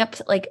remember growing up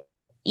to, like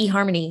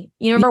eHarmony.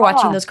 You remember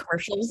watching those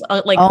commercials?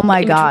 Like oh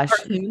my gosh,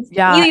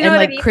 yeah, you know and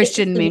like I mean?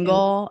 Christian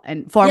Mingle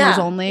and Farmers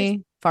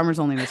Only. Farmers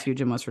Only was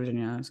huge in West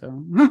Virginia,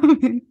 so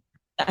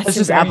that's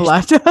just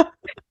Appalachia.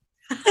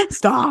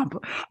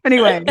 Stop.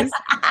 Anyways,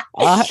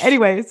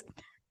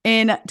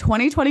 in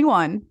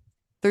 2021,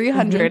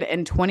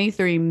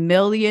 323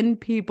 million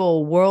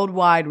people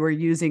worldwide were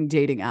using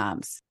dating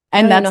apps.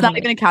 And that's not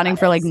even accounting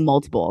for like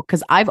multiple,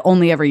 because I've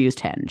only ever used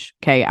Hinge,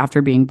 okay,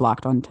 after being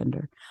blocked on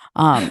Tinder.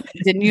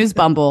 Didn't use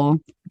Bumble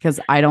because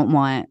I don't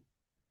want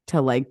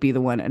to like be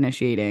the one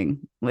initiating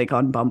like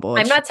on Bumble.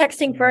 I'm not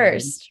texting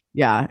first.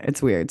 Yeah,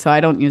 it's weird. So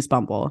I don't use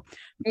Bumble.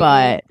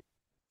 But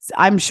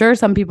I'm sure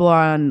some people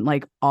are on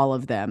like all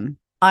of them.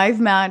 I've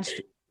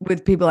matched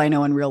with people I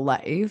know in real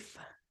life.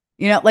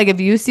 You know, like if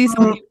you see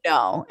someone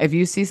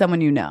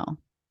you know,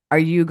 are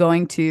you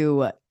going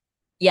to,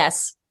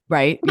 Yes.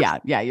 right?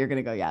 Yeah, you're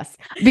gonna go yes.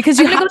 Because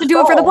you I'm gonna have go to do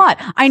it for the troll.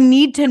 plot. I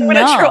need to I'm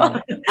gonna know.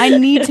 troll. I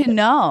need to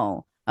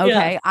know. Yeah.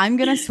 Okay. I'm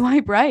gonna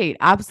swipe right.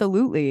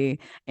 Absolutely.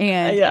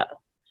 And Yeah.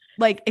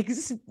 like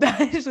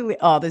especially,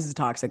 oh, this is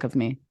toxic of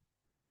me.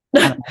 I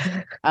don't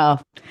know. Oh,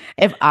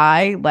 if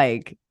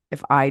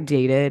I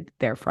dated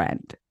their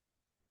friend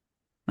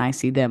and I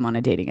see them on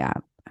a dating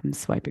app, I'm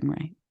swiping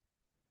right.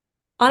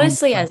 I'm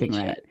Honestly, as they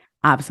swiping right. should.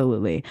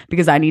 Absolutely.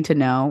 Because I need to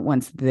know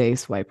once they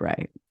swipe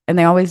right. And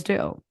they always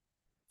do.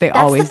 They That's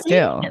the always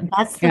thing. do.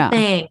 That's the Yeah.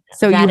 thing.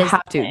 So you That is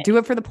have the to thing. do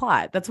it for the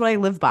plot. That's what I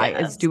live by is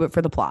Yes. do it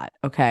for the plot.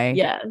 Okay.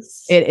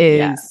 Yes. It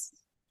Yeah. is.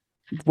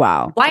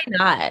 Wow. Why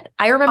not?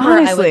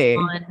 Honestly.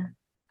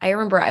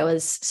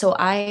 So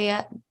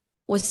I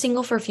was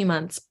single for a few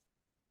months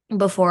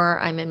before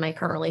I'm in my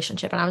current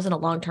relationship, and I was in a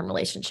long-term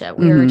relationship.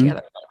 We were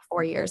together for like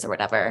 4 years or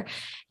whatever.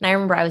 And I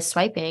remember I was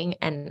swiping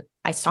and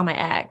I saw my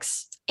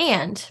ex,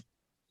 and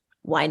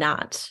why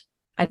not?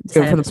 I Do it for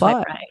decided the to swipe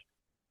plot. right.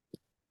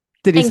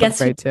 Did he And swipe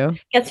right too?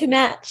 Guess who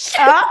matched?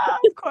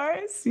 Of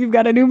course. You've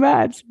got a new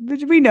match.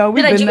 We know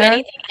we've Did I been do there.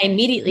 anything? I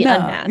immediately No.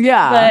 unmatched.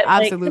 Yeah, But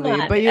absolutely. like,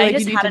 come on. But I you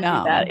just need had to to do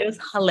that. know. It was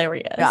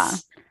hilarious. Yeah.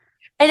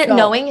 And So,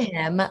 knowing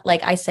him,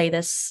 like I say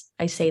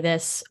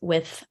this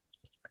with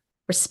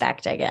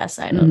respect, I guess.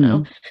 I don't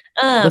know.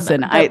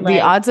 Listen, But the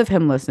odds of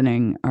him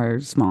listening are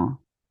small.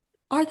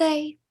 are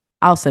they?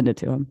 I'll send it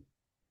to him.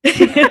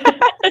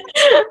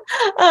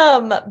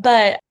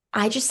 But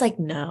I just like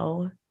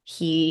know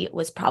he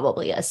was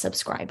probably a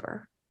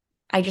subscriber.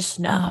 I just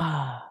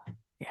know.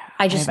 Yeah.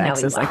 I just have know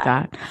access he like was.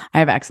 that. I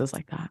have access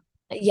like that.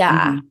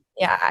 Yeah. Mhm.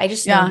 Yeah. I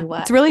just know Yeah. he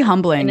was. It's really And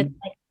humbling. it's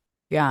like,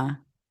 Yeah.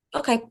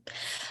 okay.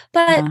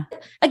 But Yeah.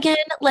 again,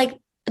 like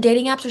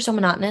dating apps are so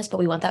monotonous, but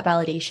we want that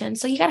validation.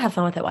 So you gotta have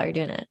fun with it while you're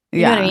doing it.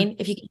 You know what I mean?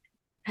 If you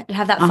can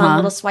have that fun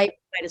little swipe,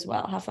 might as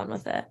well have fun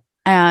with it.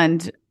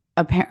 And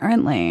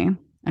apparently,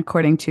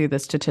 according to the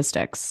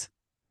statistics,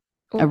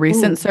 a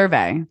recent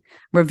survey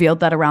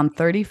revealed that around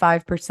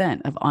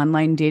 35% of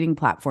online dating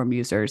platform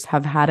users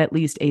have had at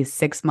least a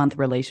 6-month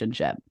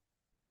relationship.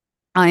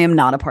 I am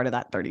not a part of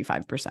that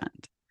 35%.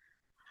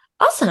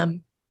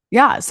 Awesome.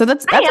 Yeah. So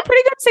that's a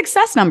pretty good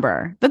success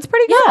number. That's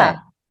pretty good.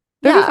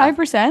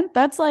 35%.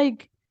 That's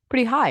like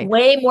pretty high.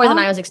 Way more than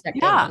I was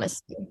expecting,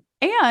 honestly.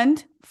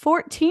 And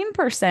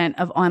 14%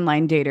 of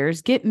online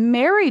daters get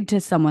married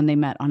to someone they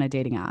met on a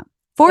dating app.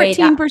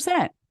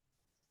 14%.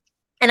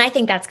 And I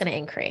think that's going to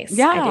increase.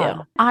 Yeah. I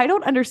do. I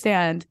don't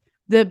understand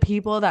the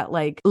people that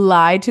like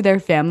lie to their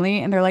family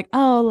and they're like,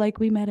 oh, like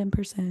we met in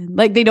person.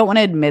 Like they don't want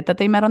to admit that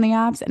they met on the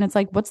apps. And it's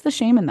like, what's the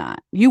shame in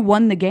that? You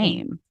won the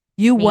game.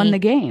 You won the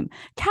game.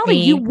 Callie,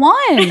 you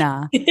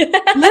won.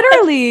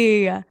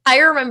 Literally. I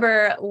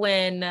remember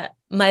when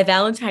my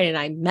Valentine and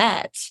I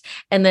met,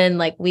 and then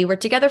like we were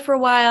together for a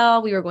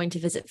while. We were going to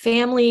visit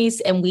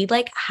families, and we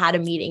like had a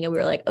meeting, and we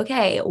were like,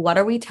 okay, what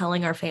are we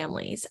telling our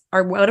families?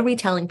 Or what are we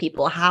telling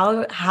people?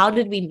 How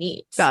did we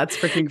meet? That's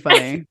freaking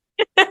funny.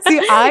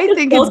 See, I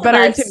think it's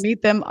better to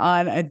meet them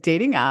on a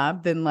dating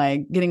app than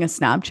like getting a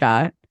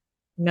Snapchat.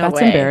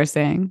 That's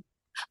embarrassing.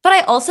 But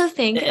I also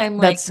think I'm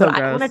like, so I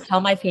don't want to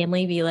tell my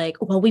family, be like,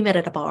 well, we met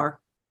at a bar.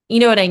 You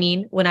know what I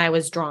mean? When I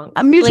was drunk.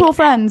 Mutual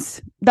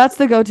friends. That's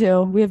the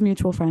go-to. We have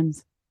mutual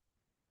friends.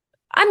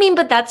 I mean,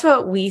 but that's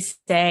what we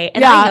say.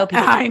 And yeah, I know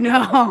people. I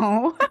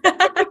know.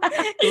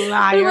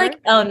 Liar. They're like,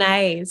 oh,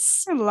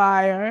 nice.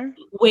 Liar.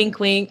 Wink,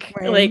 wink.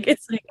 Like,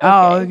 it's like, okay.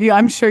 Oh, yeah,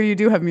 I'm sure you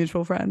do have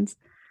mutual friends.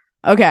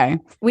 Okay.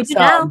 We do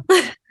now.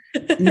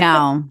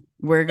 Now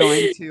we're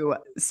going to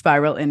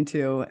spiral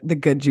into the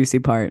good, juicy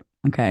part.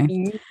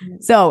 Okay.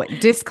 So,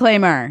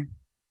 disclaimer.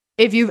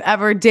 If you've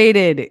ever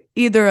dated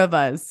either of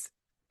us,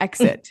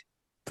 exit.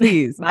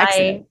 Please.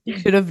 Exit. You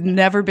should have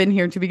never been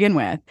here to begin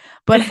with.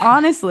 But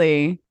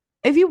honestly,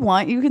 if you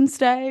want, you can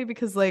stay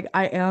because like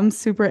I am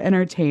super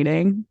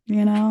entertaining,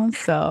 you know?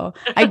 So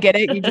I get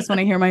it. You just want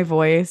to hear my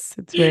voice.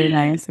 It's very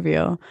nice of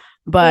you.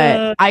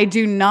 But I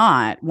do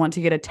not want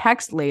to get a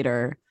text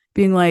later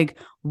being like,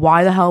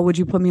 why the hell would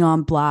you put me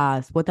on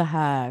blast? What the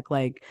heck?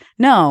 Like,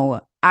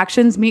 no,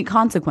 actions meet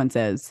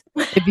consequences.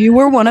 If you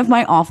were one of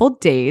my awful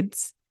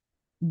dates,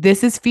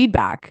 this is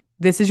feedback.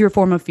 This is your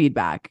form of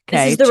feedback.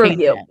 Okay. This is the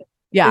review.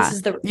 Yeah.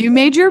 You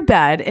made your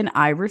bed and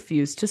I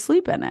refuse to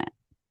sleep in it.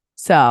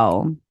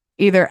 So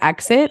either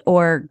exit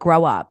or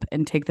grow up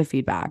and take the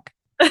feedback.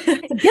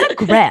 Get a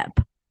grip.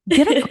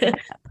 Get a grip.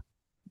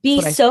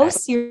 Be so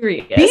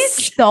serious. Be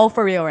so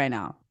for real right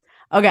now.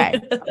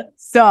 Okay.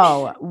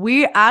 So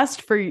we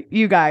asked for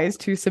you guys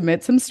to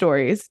submit some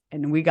stories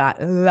and we got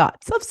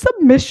lots of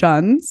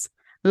submissions,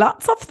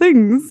 lots of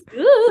things.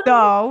 Ooh.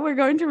 So we're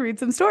going to read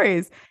some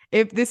stories.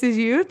 If this is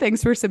you,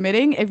 thanks for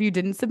submitting. If you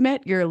didn't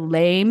submit, you're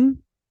lame.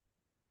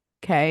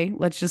 Okay.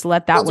 Let's just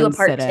let that one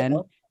sit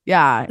in.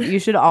 Yeah. You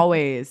should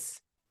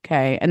always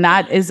Okay. And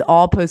that is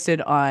all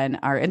posted on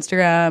our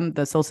Instagram,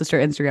 the Soul Sister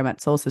Instagram at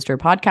Soul Sister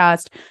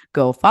Podcast.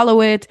 Go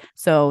follow it.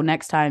 So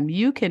next time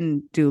you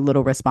can do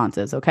little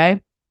responses. Okay.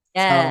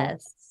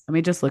 Yes. So let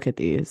me just look at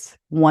these.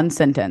 One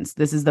sentence.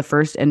 This is the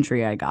first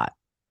entry I got.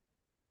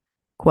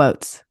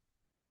 Quotes.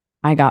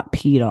 I got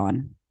peed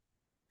on.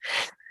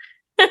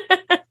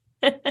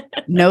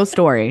 No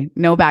story,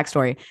 no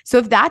backstory. So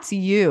if that's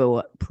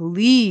you,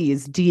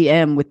 please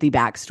DM with the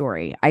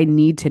backstory. I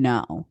need to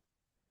know.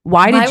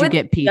 Why did you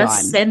get peed on?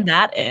 Send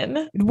that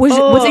in.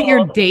 Was it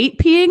your date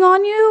peeing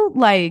on you?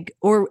 Like,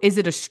 or is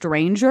it a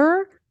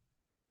stranger?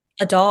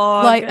 A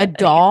dog. Like a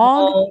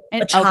dog? Animal,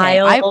 and, a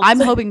child. Okay,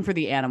 I'm hoping for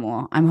the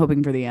animal.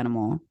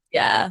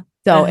 Yeah.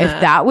 So if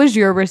that was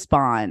your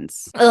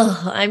response.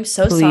 I'm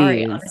so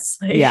sorry,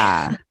 honestly.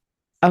 Yeah.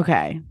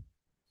 Okay.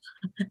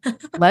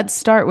 Let's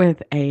start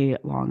with a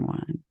long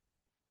one.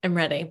 I'm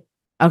ready.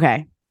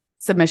 Okay.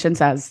 Submission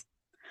says,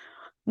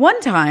 one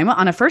time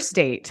on a first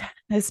date,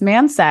 this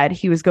man said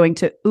he was going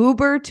to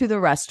Uber to the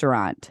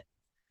restaurant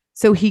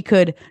so he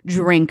could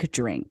drink.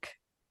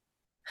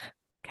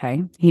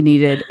 Okay. He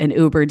needed an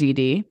Uber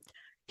DD.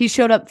 He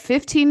showed up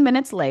 15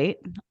 minutes late,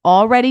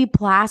 already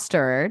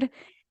plastered,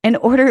 and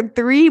ordered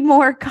 3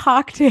 more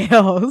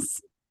cocktails.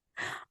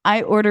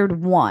 I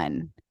ordered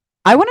 1.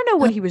 I want to know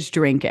what he was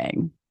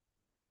drinking.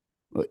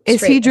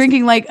 Is he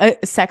drinking like a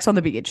sex on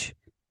the beach?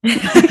 Can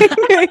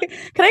I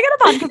get a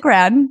vodka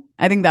cran?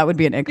 I think that would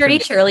be an extra. Dirty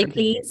Shirley,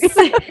 please.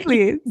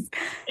 Please.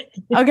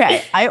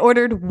 Okay. I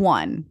ordered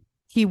 1.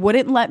 He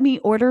wouldn't let me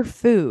order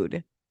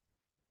food.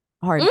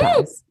 Hard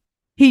pass.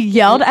 He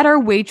yelled at our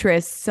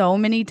waitress so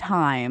many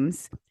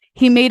times.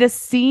 He made a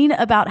scene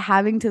about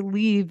having to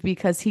leave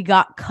because he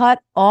got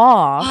cut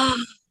off.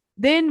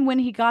 Then when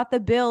he got the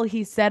bill,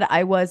 he said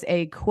I was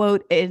a,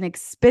 quote, an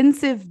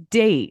expensive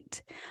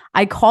date.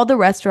 I called the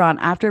restaurant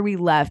after we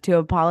left to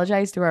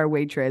apologize to our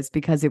waitress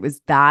because it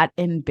was that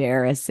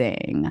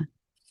embarrassing.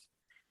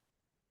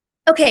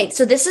 Okay,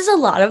 so this is a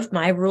lot of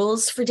my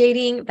rules for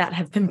dating that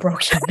have been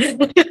broken.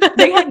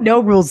 They had no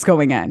rules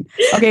going in.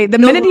 Okay, the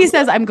minute he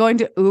says, I'm going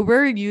to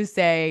Uber, you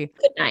say,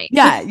 good night.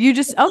 Yeah, you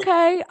just,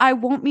 okay, I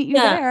won't meet you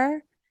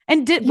there.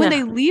 And when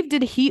they leave,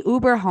 did he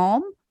Uber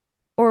home?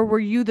 Or were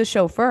you the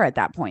chauffeur at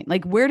that point?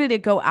 Like, where did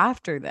it go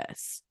after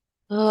this?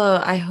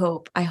 Oh, I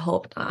hope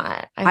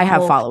not. I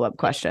have follow-up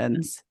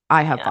questions.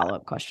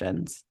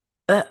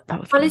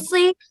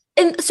 Honestly.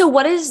 And so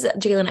what is,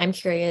 Jalen, I'm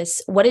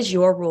curious, what is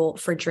your rule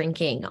for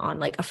drinking on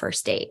like a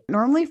first date?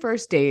 Normally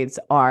first dates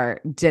are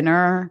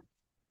dinner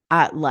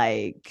at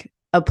like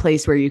a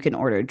place where you can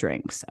order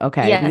drinks.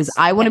 Okay. Yes. Because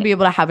I want to be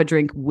able to have a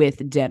drink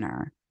with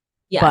dinner.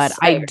 Yes,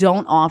 but I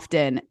don't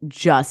often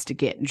just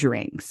get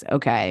drinks.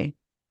 Okay.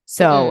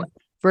 So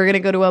if we're going to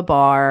go to a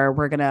bar,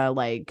 we're going to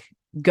like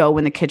go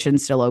when the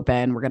kitchen's still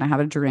open. We're going to have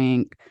a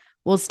drink.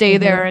 We'll stay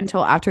there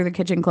until after the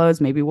kitchen closed.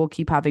 Maybe we'll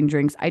keep having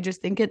drinks. I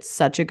just think it's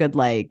such a good,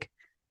 like,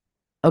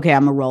 okay,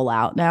 I'm gonna roll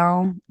out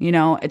now. You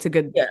know, it's a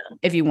good,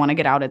 if you want to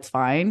get out, it's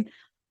fine.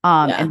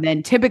 And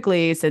then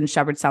typically, since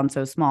Shepherd sounds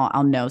so small,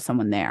 I'll know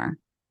someone there.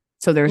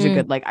 So there's a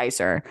good like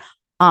icer.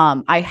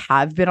 I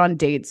have been on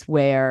dates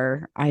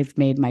where I've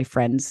made my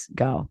friends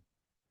go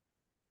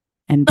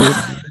and be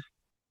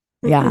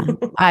yeah.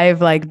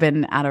 I've like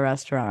been at a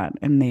restaurant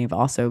and they've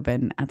also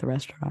been at the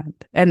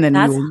restaurant. And then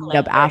we'll meet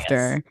up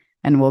after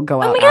and we'll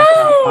go out.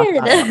 Oh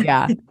my God.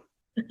 Yeah.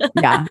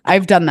 Yeah.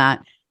 I've done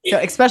that. So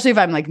especially if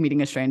I'm like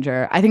meeting a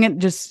stranger, I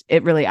think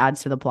it really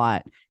adds to the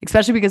plot,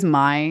 especially because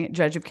my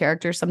judge of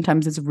character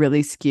sometimes is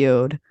really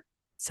skewed.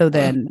 So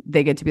then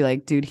they get to be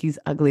like, dude, he's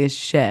ugly as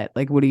shit.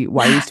 Like,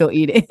 why are you still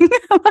eating?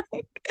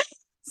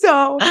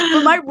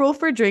 But my rule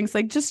for drinks,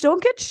 like, just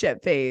don't get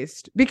shit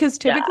faced because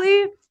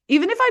typically,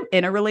 even if I'm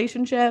in a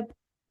relationship,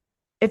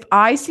 if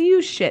I see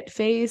you shit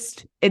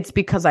faced, it's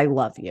because I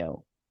love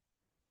you.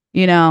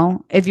 You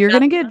know, if you're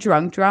going to get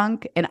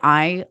drunk and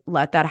I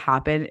let that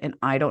happen and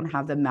I don't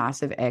have the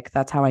massive ick,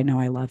 that's how I know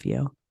I love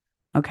you.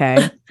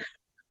 Okay.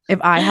 If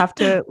I have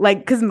to like,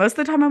 because most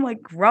of the time I'm like,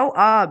 grow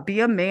up, be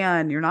a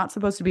man. You're not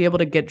supposed to be able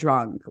to get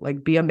drunk.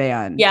 Like, be a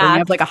man. Yeah. When you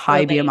have like a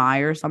high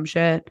BMI or some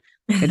shit,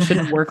 it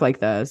shouldn't work like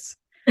this.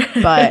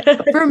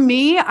 But for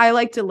me, I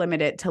like to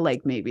limit it to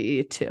like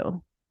maybe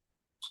 2.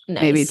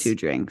 Nice. Maybe 2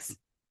 drinks.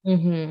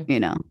 You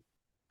know,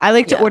 I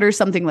like to order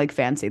something like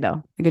fancy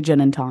though, like a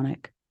gin and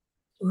tonic.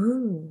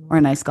 Ooh. Or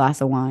a nice glass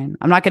of wine.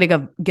 I'm not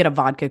gonna get a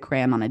vodka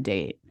cran on a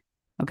date.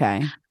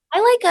 Okay. I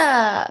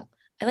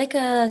like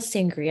a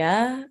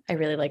sangria. I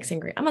really like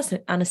sangria. I'm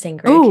on a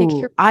sangria.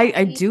 Ooh,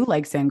 I do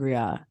like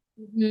sangria.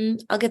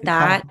 I'll get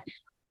that.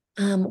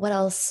 Okay. What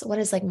else? What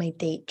is like my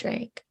date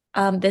drink?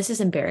 This is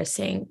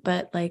embarrassing,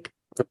 but like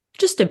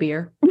just a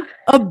beer.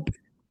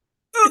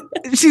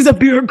 She's a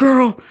beer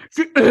girl.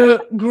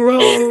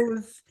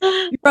 Gross.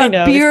 I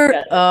know,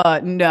 beer.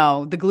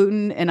 No, the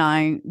gluten and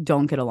I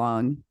don't get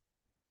along.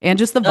 And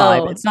just the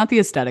vibe. It's not the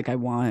aesthetic I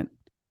want.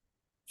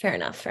 Fair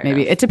enough.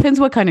 Maybe. It depends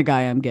what kind of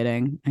guy I'm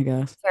getting, I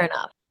guess. Fair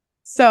enough.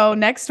 So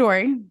next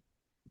story.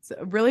 It's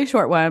a really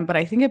short one, but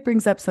I think it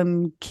brings up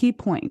some key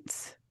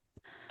points.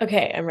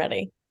 Okay, I'm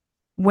ready.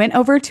 Went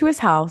over to his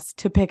house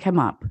to pick him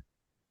up.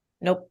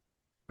 Nope.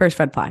 First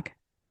red flag.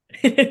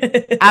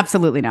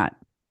 Absolutely not.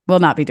 Will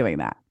not be doing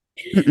that.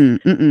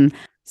 Mm-mm.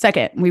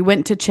 Second, we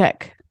went to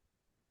Chick.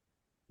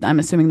 I'm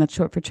assuming that's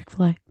short for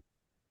Chick-fil-A.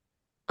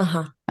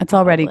 That's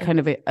already kind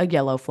of a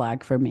yellow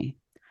flag for me.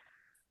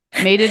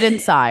 Made it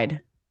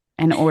inside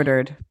and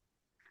ordered.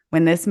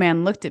 When this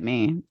man looked at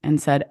me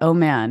and said, "Oh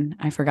man,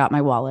 I forgot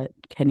my wallet.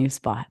 Can you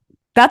spot?"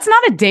 That's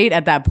not a date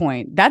at that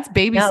point. That's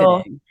babysitting.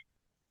 No.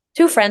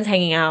 Two friends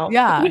hanging out.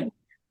 Yeah.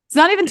 It's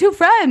not even two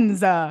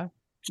friends.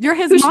 You're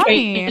his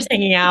mommy. Just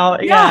hanging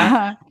out.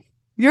 Yeah.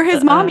 You're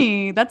his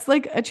mommy. That's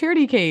like a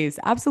charity case.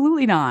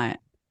 Absolutely not.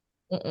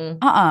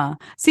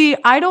 See,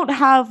 I don't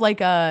have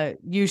like a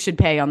you should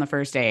pay on the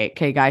first date.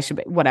 Okay, guys should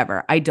pay.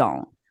 Whatever. I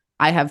don't.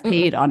 I have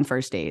paid on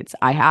first dates.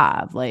 I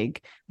have.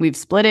 Like, we've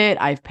split it.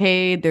 I've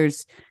paid.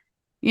 There's,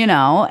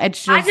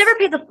 it's just. I've never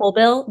paid the full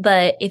bill,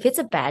 but if it's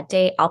a bad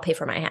date, I'll pay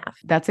for my half.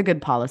 That's a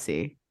good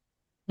policy.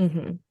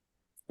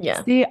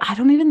 Yeah. See, I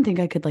don't even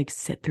think I could like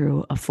sit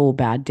through a full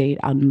bad date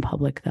out in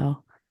public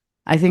though.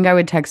 I think I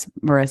would text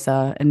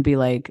Marissa and be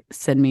like,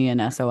 send me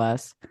an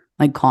SOS.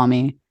 Like, call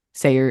me.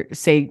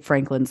 Say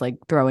Franklin's like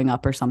throwing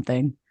up or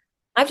something.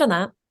 I've done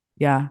that.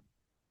 Yeah.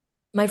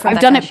 My friend,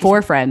 I've done it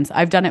for friends.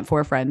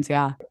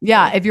 Yeah.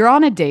 Yeah. If you're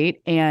on a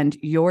date and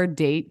your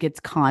date gets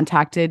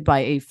contacted by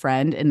a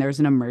friend and there's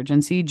an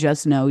emergency,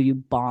 just know you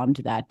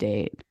bombed that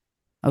date.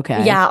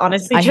 Okay. Yeah,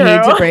 honestly, I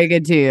hate to break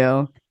it to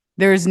you.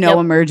 There's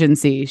no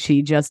emergency.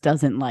 She just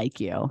doesn't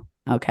like you.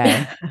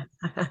 Okay.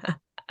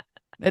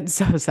 It's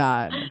so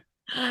sad.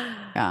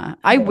 Yeah.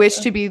 I wish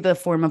to be the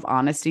form of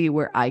honesty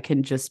where I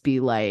can just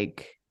be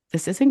like,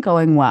 this isn't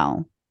going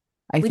well.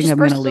 I think I'm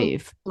going to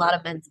leave. A lot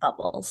of men's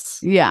bubbles.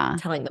 Yeah.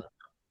 Telling them.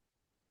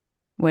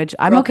 Which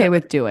I'm okay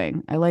with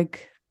doing. I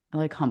like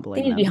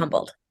humbling. They need to be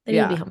humbled. They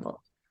need to be humbled.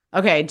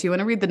 Okay. Do you want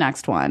to read the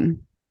next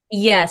one?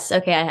 Yes.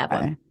 Okay. I have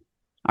one.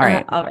 All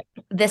right. All right.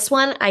 This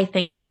one, I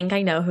think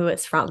I know who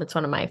it's from. It's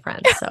one of my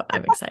friends. So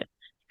I'm excited.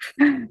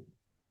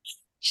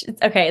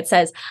 Okay. It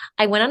says,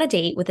 I went on a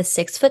date with a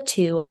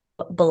 6'2"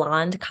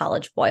 blonde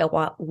college boy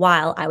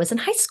while I was in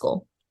high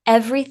school.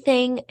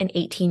 Everything an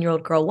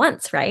 18-year-old girl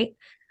wants, right?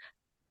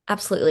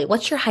 Absolutely.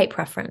 What's your height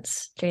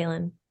preference,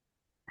 Jalen?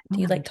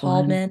 Do you like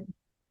tall men?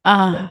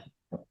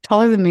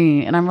 Taller than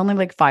me, and I'm only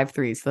like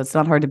 5'3", so that's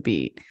not hard to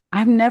beat.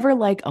 I'm never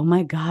like, oh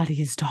my God,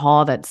 he's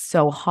tall. That's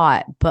so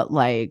hot. But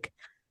like,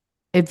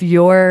 if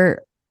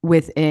you're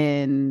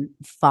within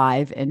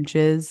 5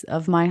 inches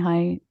of my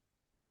height,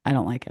 I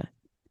don't like it.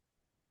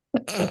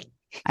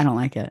 I don't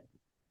like it.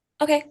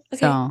 Okay.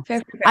 So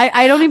fair.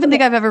 I don't even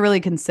think I've ever really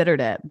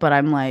considered it, but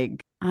I'm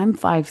like, I'm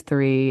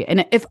 5'3",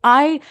 and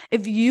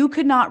if you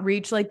could not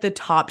reach like the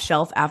top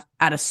shelf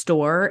at a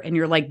store and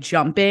you're like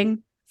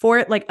jumping for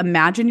it, like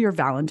imagine your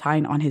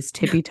Valentine on his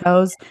tippy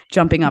toes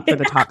jumping up for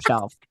the top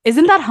shelf.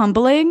 Isn't that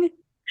humbling?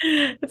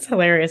 It's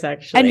hilarious,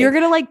 actually. And you're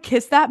gonna like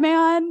kiss that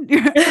man?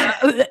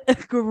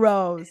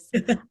 Gross.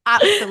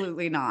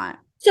 Absolutely not.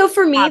 So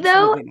for me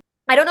though,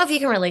 I don't know if you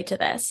can relate to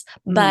this,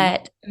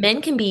 but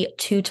men can be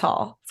too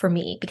tall for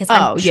me because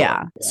I'm short.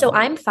 Yeah. So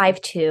I'm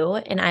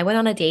 5'2", and I went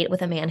on a date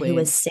with a man who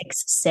was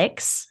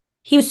 6'6".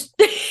 He was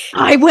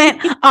I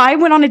went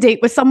on a date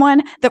with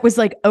someone that was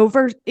like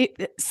over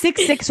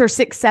 6'6" or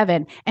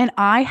 6'7", and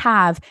I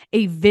have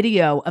a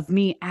video of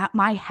me at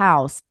my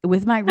house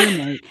with my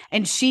roommate,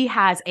 and she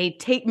has a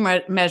tape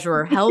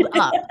measure held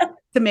up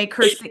to make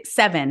her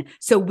 6'7",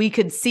 so we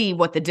could see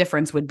what the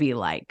difference would be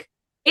like.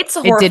 It's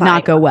horrifying. It did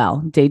not go well.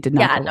 Date did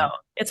not go well. Yeah, no,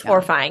 it's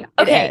horrifying.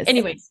 Okay,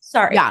 anyways,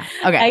 sorry. Yeah,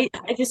 okay.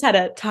 I just had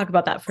to talk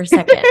about that for a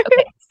second.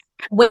 Okay.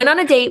 Went on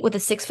a date with a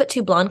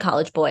 6'2" blonde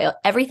college boy,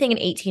 everything an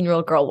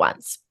 18-year-old girl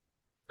wants.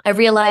 I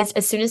realized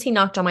as soon as he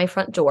knocked on my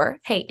front door,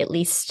 hey, at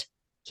least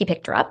he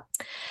picked her up,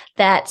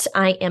 that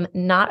I am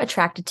not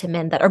attracted to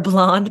men that are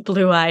blonde,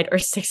 blue-eyed, or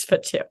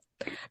 6'2".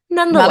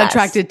 Nonetheless. Not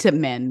attracted to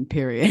men,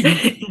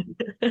 period.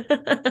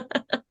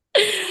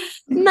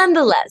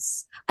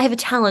 Nonetheless, I have a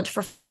talent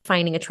for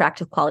finding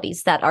attractive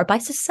qualities that are by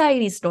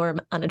society's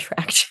norm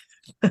unattractive.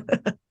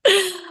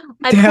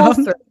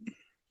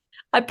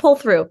 I pull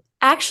through.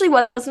 Actually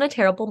wasn't a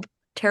terrible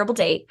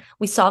date.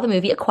 We saw the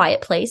movie A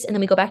Quiet Place, and then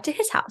we go back to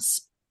his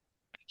house.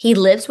 He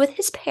lives with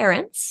his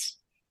parents.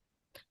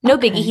 No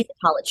biggie. He's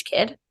a college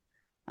kid.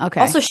 Okay.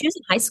 Also, she was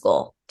in high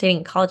school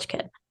dating a college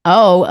kid.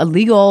 Oh,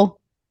 illegal.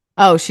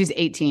 Oh, she's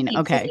 18.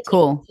 Okay, 18.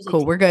 cool.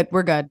 Cool. We're good.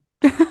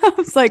 I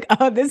was like,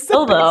 oh, this is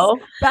a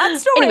bad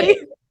story.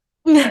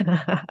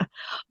 Anyway,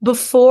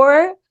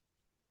 before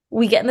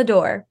we get in the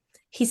door,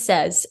 he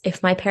says,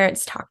 if my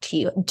parents talk to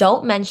you,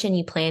 don't mention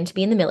you plan to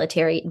be in the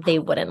military. They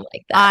wouldn't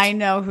like that. I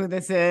know who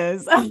this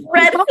is.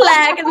 Red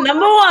flag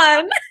number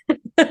one.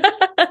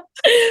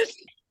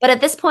 But at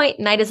this point,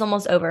 night is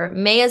almost over.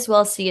 May as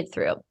well see it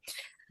through.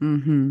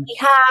 Mm-hmm. We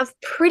have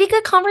pretty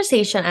good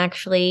conversation,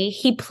 actually.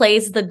 He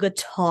plays the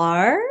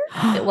guitar.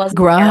 It was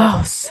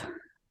gross.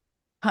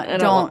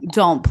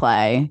 Don't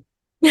play.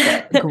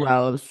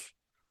 Gross.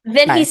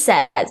 Then he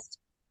says,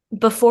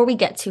 before we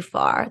get too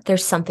far,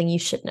 there's something you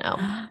should know.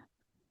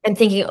 and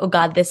thinking, oh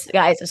God, this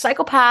guy is a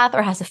psychopath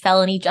or has a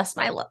felony, just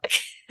my luck.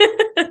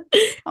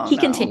 Oh He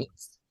no.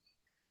 continues.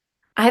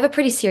 I have a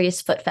pretty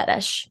serious foot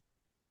fetish.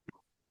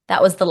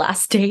 That was the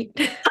last date.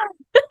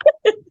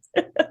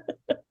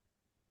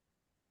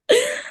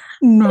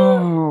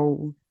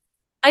 No.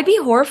 I'd be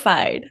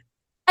horrified.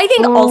 I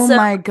think Oh also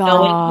my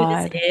knowing who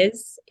this God.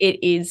 it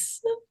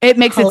is It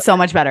makes it so hilarious.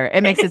 much better.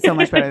 It makes it so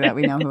much better that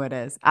we know who it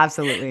is.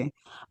 Absolutely.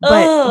 But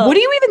what Oh, do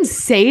you even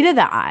say to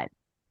that?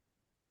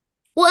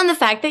 well, and the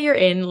fact that you're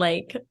in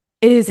like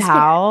His his parents'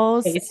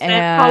 house basement,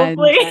 and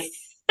probably.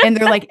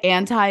 they're like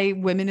anti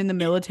women in the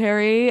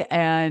military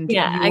and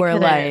Yeah, you I were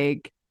couldn't.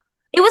 like,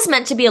 It was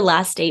meant to be a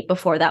last date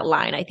before that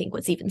line, I think,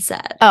 was even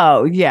said.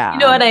 oh You know yeah.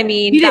 what I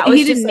mean? That He was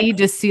just didn't like, need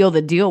to seal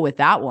the deal with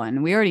that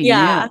one. We already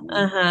yeah, knew.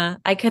 I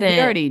We couldn't.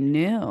 already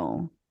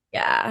knew.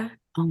 Yeah,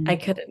 Oh I my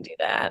God. couldn't do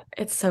that.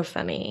 It's so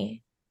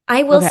funny.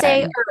 I will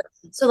say, Okay.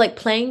 so like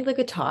playing the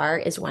guitar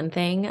is one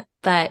thing,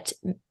 but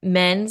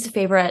men's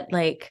favorite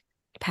like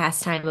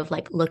pastime of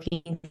like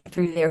looking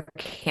through their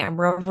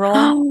camera roll.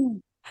 Oh,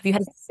 Have you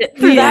had to sit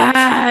through that?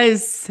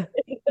 yes.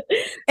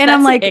 And I'm That's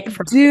an like, ick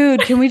for me.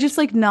 dude, can we just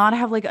like not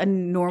have like a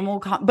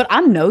normal but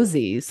I'm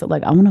nosy, so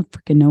like I want to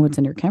freaking know what's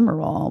in your camera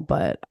roll,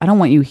 but I don't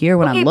want you here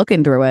when I'm Okay,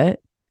 looking through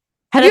it.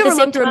 Have but you at the ever same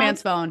looked through a time,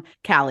 man's phone,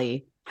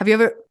 Callie? Have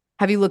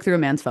you looked through a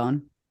man's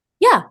phone?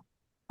 yeah.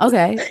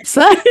 Okay,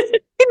 so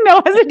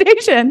no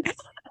hesitation.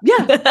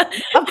 Yeah,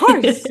 of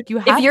course you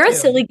If have you're a to.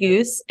 silly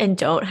goose and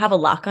don't have a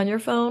lock on your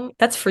phone,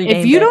 that's free If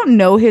game, you babe. don't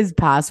know his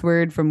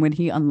password from when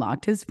he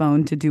unlocked his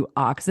phone to do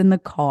aux in the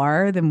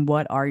car, then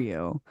what are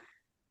you?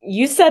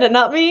 You said it,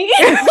 not me.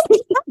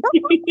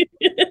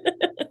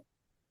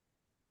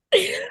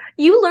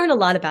 You learn a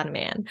lot about a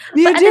man.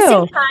 You But at the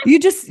same do.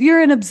 time,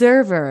 You're an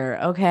observer,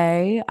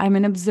 okay? I'm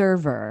an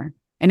observer.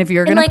 And if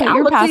you're and gonna like put I'll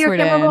your look through your password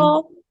camera in,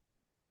 roll.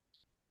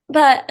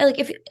 But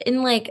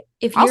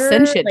if I'll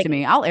send you're shit like to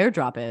me. I'll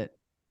airdrop it.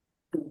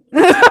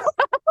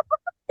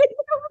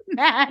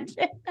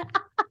 Imagine.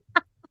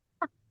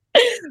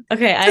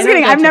 okay, I Just don't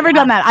kidding. go I've to never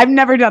done that. that. I've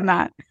never done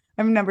that.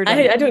 I've never done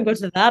I that. don't go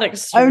to that I've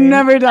extreme.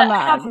 never done I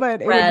that, have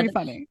but it would be read.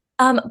 funny.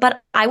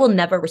 But I will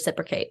never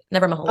reciprocate.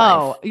 Never in my whole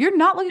Oh, life. you're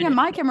not looking at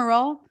my camera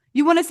roll.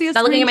 You want to see a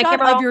Not looking at my screenshot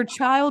camera of roll. your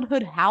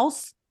childhood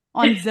house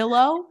on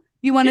Zillow?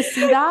 You want to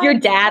see that? Your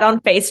dad on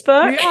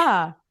Facebook.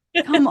 Yeah.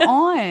 Come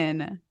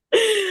on.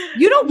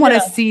 You don't want No.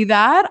 to see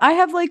that. I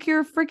have like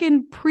your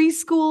freaking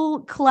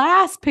preschool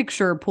class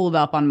picture pulled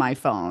up on my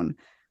phone.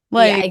 Yeah,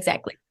 Like,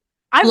 exactly.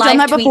 I've done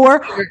Live that tweets before.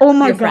 to Oh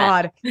my your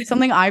friend. God.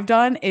 Something I've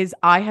done is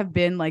I have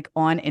been like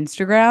on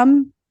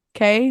Instagram.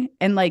 Okay.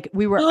 And like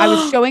I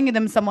was showing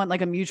them someone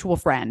like a mutual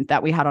friend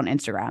that we had on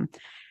Instagram.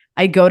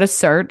 I go to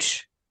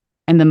search,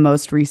 and the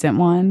most recent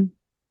one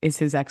is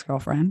his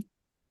ex-girlfriend.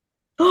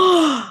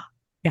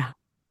 Yeah.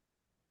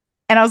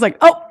 And I was like,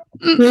 oh,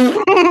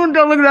 don't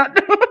look at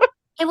that.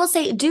 I will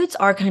say dudes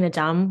are kind of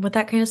dumb with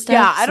that kind of stuff.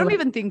 Yeah. I So don't like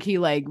even think he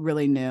like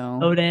really knew.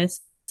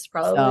 notice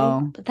probably.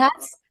 So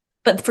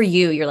But for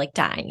you, you're like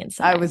dying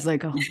inside. I was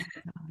like, oh my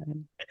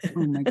God.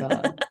 Oh my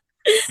God.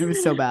 It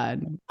was so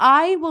bad.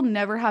 I will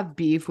never have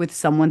beef with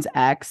someone's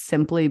ex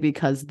simply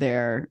because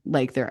they're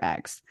like their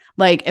ex.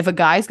 Like if a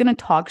guy's going to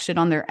talk shit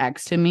on their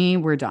ex to me,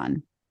 we're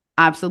done.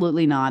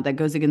 Absolutely not. That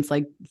goes against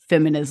like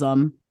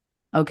feminism.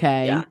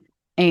 Okay. Yeah.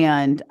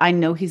 And I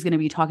know he's going to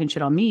be talking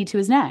shit on me to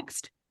his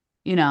next,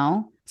 you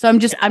know? So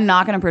I'm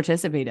not going to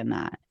participate in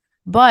that.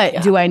 But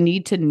Yeah. do I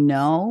need to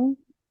know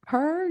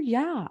her?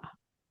 Yeah.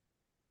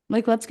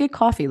 Like, let's get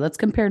coffee. Let's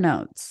compare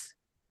notes.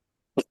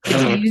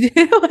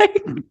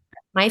 Like,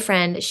 My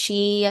friend,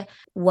 she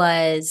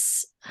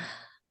was,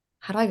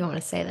 how do I want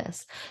to say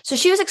this? So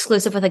she was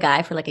exclusive with a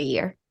guy for like a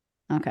year.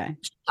 okay.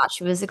 She thought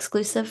she was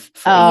exclusive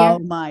for a year. Oh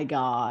my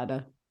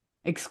God.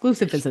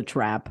 Exclusive is a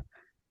trap.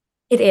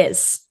 It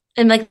is.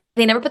 And like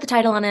they never put the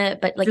title on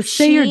it, but like Just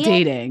say you're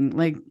dating.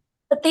 Like,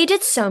 but they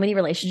did so many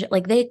relationships.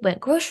 Like they went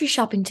grocery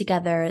shopping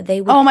together. They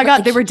would oh my God,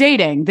 like, they were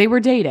dating. They were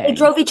they dating.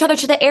 drove each other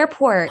to the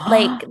airport.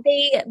 Like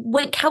they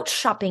went couch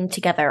shopping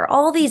together.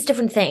 All these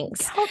different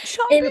things. Couch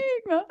shopping.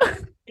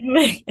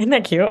 Isn't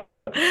that cute?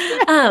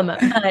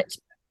 But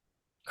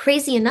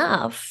crazy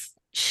enough,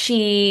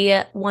 she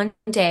one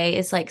day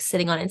is like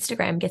sitting on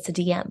Instagram, gets a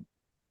DM.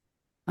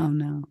 Oh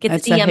no.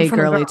 Gets That's a a DM hey from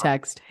a girly girl.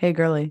 text. Hey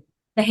girly.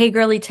 The hey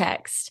girly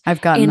text.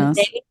 I've gotten And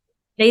those.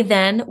 they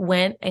then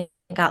went and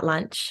got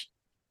lunch.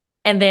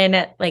 And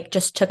then like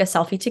just took a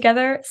selfie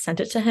together, sent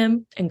it to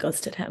him, and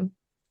ghosted him.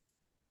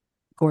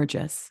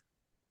 Gorgeous.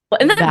 Well,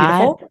 isn't that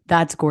beautiful?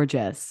 That's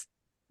gorgeous.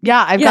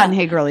 Yeah, I've gotten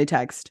hey girly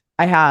text.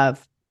 I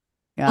have.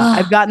 Yeah,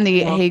 I've gotten the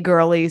hey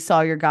girly,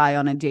 saw your guy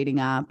on a dating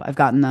app. I've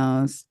gotten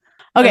those.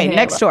 Okay,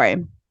 next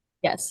story.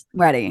 Yes.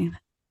 Ready.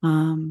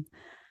 I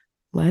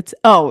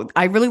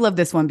really love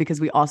this one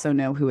because we also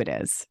know who it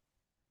is.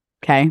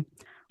 Okay.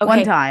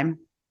 One time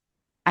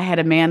I had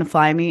a man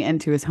fly me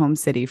into his home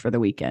city for the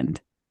weekend.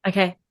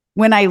 Okay.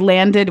 When I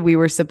landed, we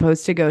were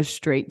supposed to go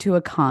straight to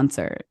a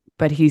concert,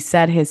 but he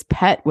said his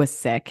pet was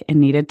sick and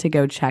needed to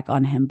go check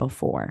on him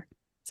before.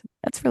 So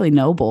that's really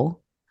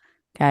noble.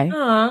 Okay.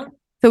 Aww.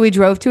 So we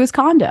drove to his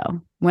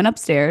condo, went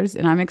upstairs,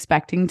 and I'm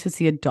expecting to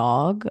see a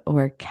dog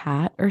or a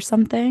cat or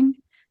something.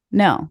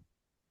 No,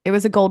 it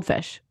was a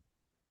goldfish.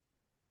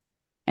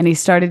 And he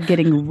started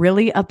getting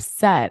really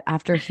upset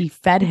after he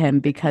fed him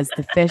because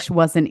the fish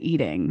wasn't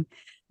eating.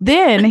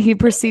 Then he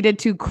proceeded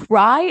to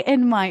cry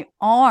in my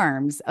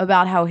arms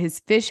about how his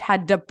fish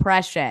had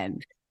depression.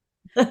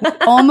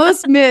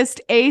 Almost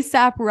missed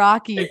ASAP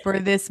Rocky for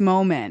this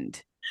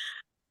moment.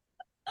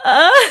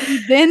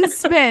 He then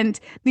spent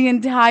the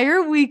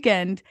entire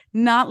weekend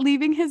not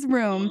leaving his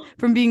room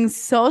from being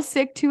so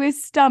sick to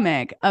his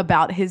stomach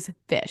about his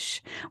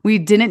fish. We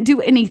didn't do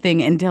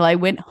anything until I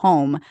went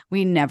home.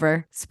 We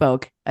never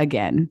spoke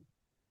again.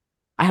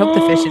 I hope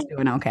the fish is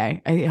doing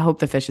okay. I hope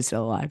the fish is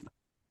still alive.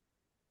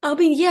 I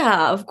mean,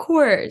 yeah, of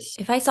course.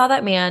 If I saw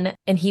that man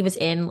and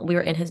we were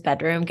in his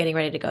bedroom getting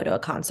ready to go to a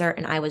concert,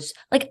 and I was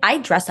like, I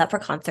dress up for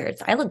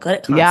concerts. I look good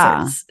at concerts.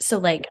 Yeah. So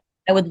like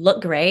I would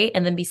look great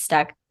and then be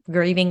stuck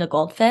grieving a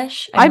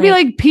goldfish. I'd be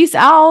like, peace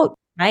out.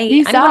 Right.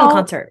 Peace I'm out. going to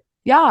concert.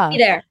 Yeah. Be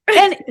there.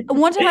 And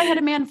one time I had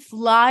a man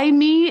fly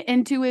me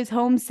into his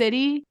home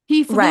city.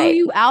 He flew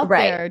you out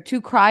there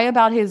to cry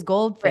about his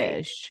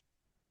goldfish.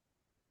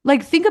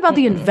 Like, think about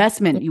the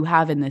investment you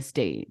have in this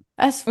state.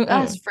 That's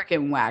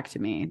freaking whack to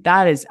me.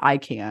 That is, I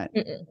can't.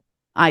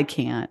 I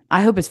can't.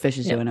 I hope his fish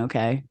is doing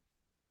okay.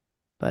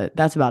 But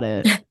that's about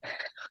it.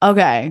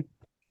 Okay.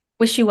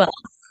 Wish you well.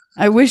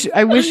 I wish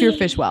your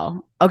fish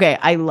well. Okay,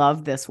 I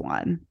love this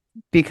one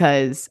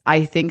because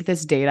I think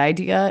this date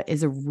idea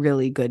is a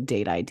really good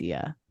date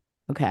idea.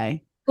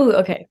 Okay. Ooh,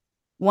 okay.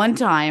 One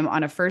time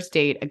on a first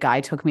date, a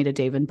guy took me to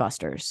Dave &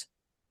 Buster's.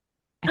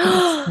 I think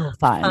it's so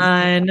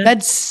fun.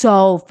 That's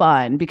so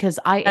fun because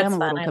I am a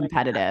little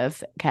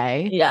competitive.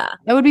 Okay. Yeah.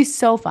 That would be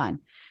so fun.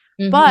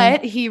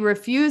 But he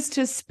refused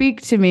to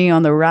speak to me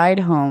on the ride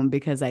home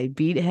because I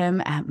beat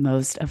him at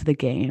most of the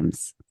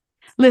games.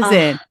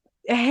 Listen,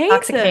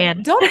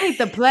 don't hate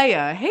the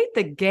player, hate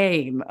the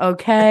game,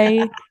 okay?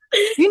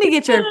 You need to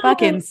get your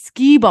fucking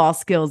skee ball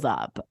skills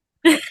up.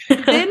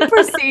 Then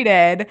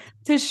proceeded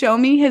to show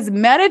me his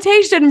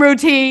meditation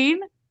routine,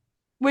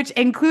 which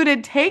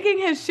included taking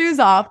his shoes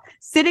off,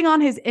 sitting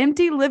on his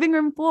empty living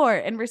room floor,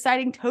 and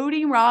reciting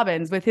Tony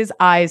Robbins with his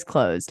eyes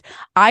closed.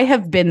 I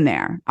have been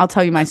there. I'll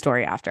tell you my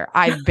story after.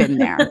 I've been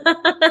there.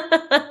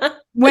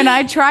 When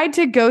I tried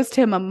to ghost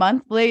him a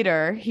month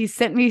later, he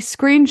sent me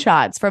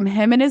screenshots from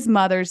him and his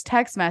mother's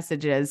text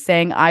messages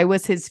saying I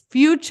was his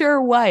future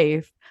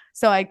wife.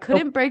 So I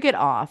couldn't break it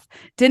off.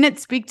 Didn't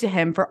speak to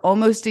him for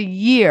almost a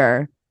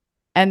year.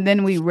 And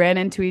then we ran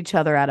into each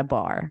other at a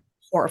bar.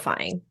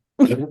 Horrifying.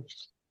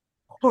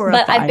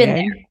 But I've been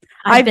there.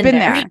 I've been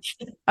there.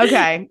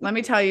 Okay, let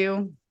me tell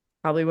you,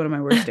 probably one of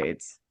my worst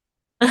dates.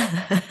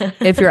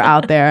 If you're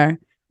out there,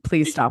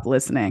 please stop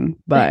listening.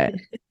 But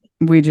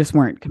we just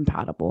weren't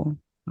compatible.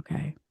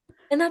 Okay.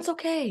 And that's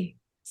okay.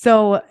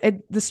 So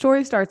the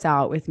story starts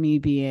out with me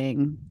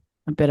being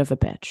a bit of a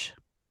bitch.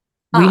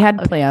 We had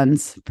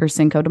plans for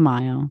Cinco de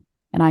Mayo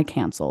and I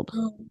canceled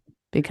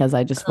because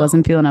I just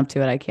wasn't feeling up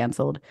to it. I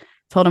canceled.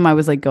 Told him I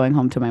was like going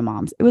home to my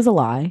mom's. It was a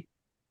lie.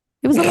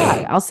 It was a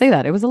lie. I'll say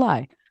that. It was a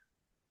lie.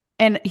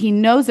 And he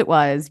knows it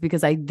was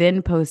because I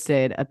then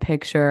posted a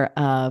picture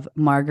of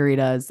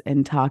margaritas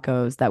and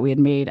tacos that we had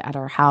made at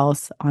our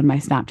house on my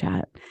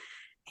Snapchat.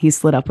 He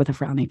slid up with a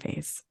frowny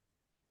face.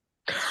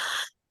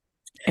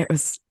 It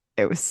was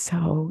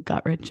so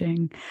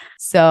gut-wrenching.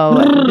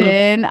 So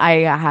then I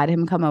had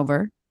him come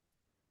over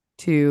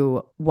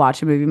to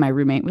watch a movie. My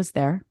roommate was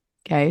there.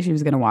 Okay. She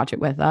was going to watch it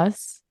with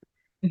us.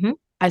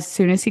 As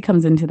soon as he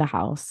comes into the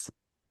house,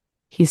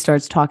 he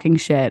starts talking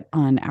shit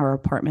on our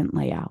apartment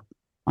layout,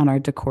 on our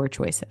decor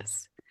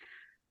choices.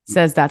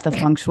 Says that the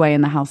feng shui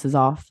in the house is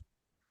off,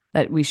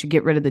 that we should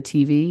get rid of the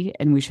TV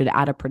and we should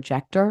add a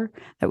projector,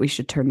 that we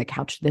should turn the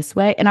couch this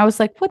way. And I was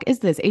like, what is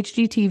this,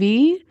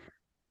 HGTV?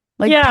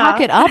 Like,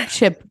 pack it up,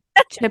 Chip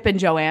and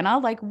Joanna.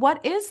 Like,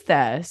 what is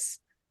this?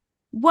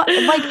 What,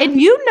 like, and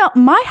you know,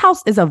 my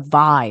house is a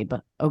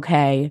vibe,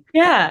 okay?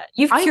 Yeah,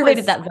 you've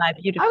curated that vibe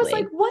beautifully. I was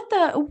like,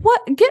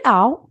 what? Get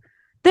out.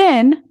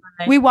 Then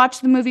we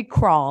watched the movie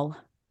Crawl.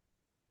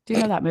 Do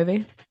you know that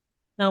movie?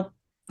 Nope.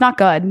 Not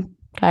good.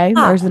 Okay.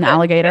 There's an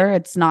alligator.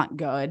 It's not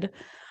good.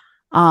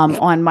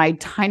 On my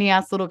tiny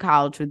ass little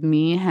couch with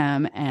me,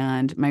 him,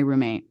 and my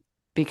roommate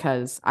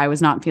because I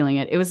was not feeling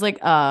it. It was like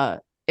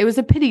it was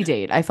a pity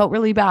date. I felt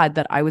really bad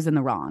that I was in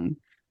the wrong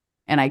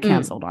and I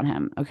canceled on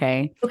him.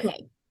 Okay.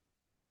 Okay.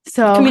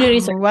 So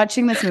we're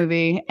watching this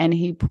movie and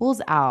he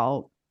pulls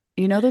out,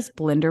 you know, those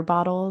blender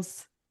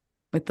bottles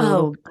with the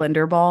little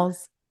blender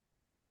balls?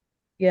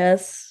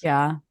 Yes.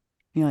 Yeah.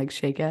 You like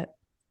shake it.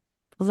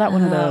 Pulls out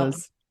one of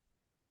those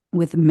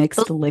with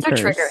mixed liquors.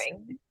 Are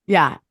triggering.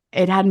 Yeah.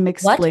 It had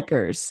mixed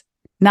liquors.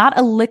 Not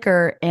a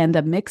liquor and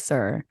a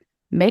mixer.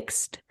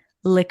 Mixed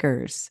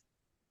liquors.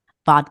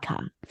 Vodka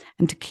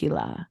and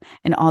tequila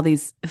and all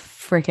these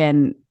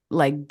freaking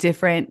like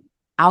different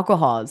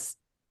alcohols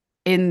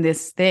in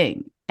this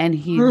thing. And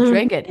he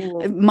drank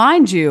it.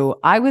 Mind you,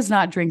 I was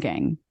not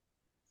drinking.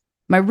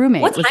 My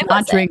roommate was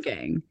not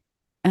drinking.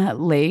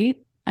 Late,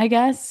 I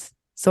guess.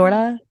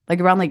 sorta, like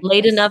around like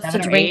Late enough to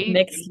 7 or drink 8.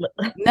 mixed.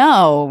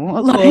 No,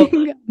 like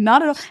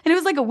not at all. And it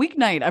was like a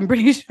weeknight, I'm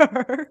pretty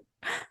sure.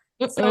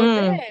 So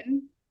Mm-mm.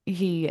 then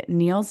he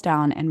kneels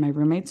down in my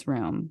roommate's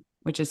room,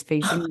 which is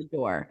facing the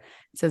door.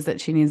 Says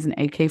that she needs an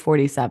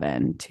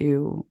AK-47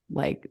 to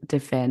like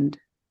defend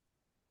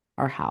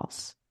our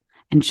house,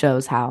 and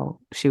shows how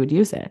she would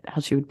use it,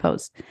 how she would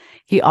post.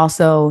 He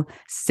also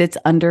sits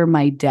under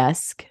my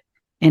desk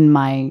in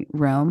my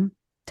room,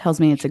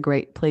 tells me it's a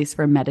great place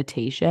for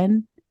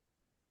meditation,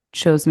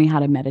 shows me how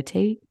to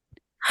meditate,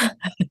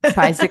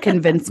 tries to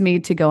convince me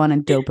to go on a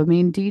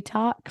dopamine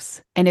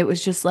detox. And it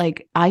was just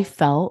like, I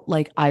felt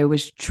like I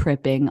was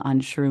tripping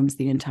on shrooms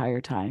the entire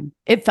time.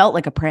 It felt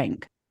like a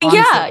prank. Honestly.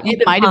 Yeah,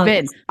 It might have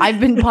been. I've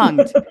been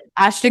punked.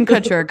 Ashton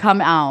Kutcher,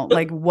 come out.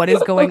 Like, what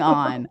is going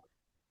on?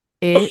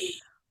 It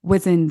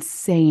was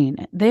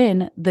insane.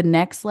 Then the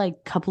next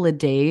like couple of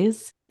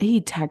days,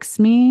 he texts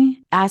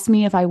me, asks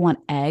me if I want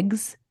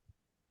eggs.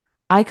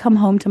 I come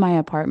home to my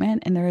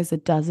apartment and there is a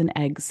dozen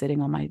eggs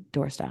sitting on my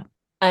doorstep.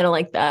 I don't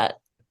like that.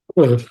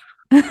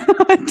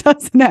 A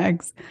dozen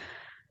eggs.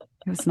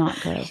 It was not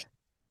good.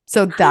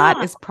 So that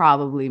is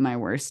probably my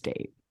worst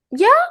date.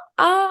 Yeah,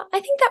 I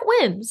think that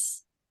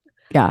wins.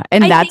 Yeah.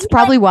 And I that's think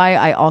probably why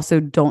I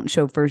also don't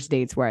show first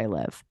dates where I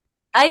live.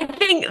 I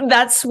think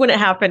that's when it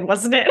happened,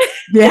 wasn't it?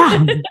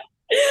 Yeah.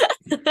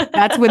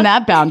 That's when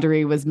that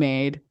boundary was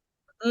made.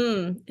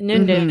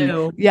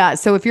 No. Yeah.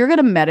 So if you're going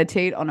to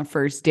meditate on a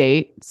first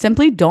date,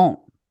 simply don't.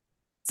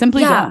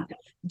 Simply Yeah.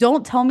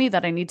 don't tell me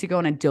that I need to go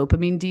on a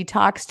dopamine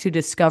detox to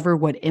discover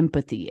what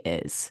empathy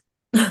is.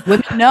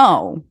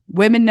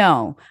 Women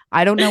know.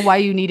 I don't know why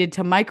you needed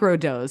to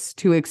microdose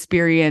to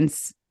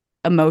experience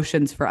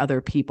emotions for other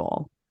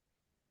people.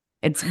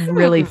 It's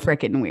really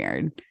freaking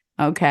weird.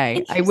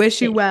 Okay. I wish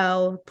you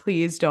well.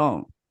 Please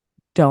don't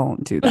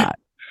do that.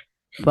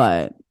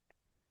 But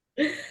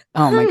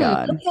oh my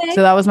God. Okay.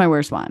 So that was my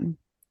worst one.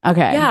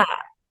 Okay. Yeah.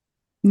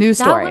 New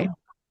story.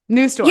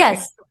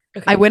 Yes.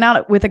 Okay. I went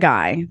out with a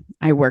guy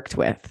I worked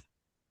with.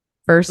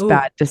 First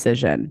bad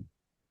decision.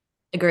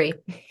 Agree.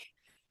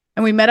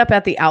 And we met up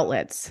at the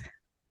outlets.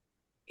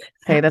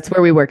 Okay, that's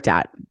where we worked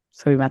at.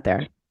 So we met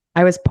there.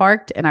 I was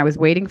parked and I was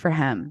waiting for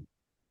him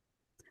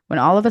when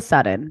all of a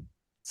sudden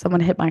someone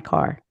hit my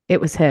car. It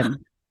was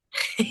him.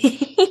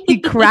 He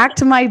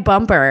cracked my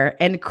bumper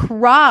and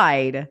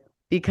cried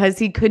because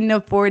he couldn't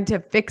afford to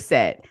fix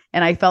it.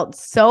 And I felt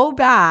so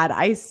bad.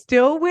 I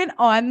still went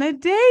on the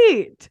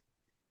date.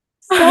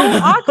 So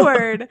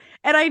awkward.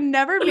 And I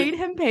never made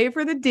him pay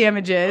for the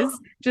damages,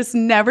 just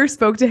never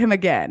spoke to him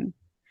again.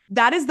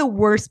 That is the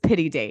worst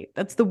pity date.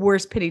 That's the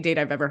worst pity date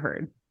I've ever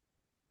heard.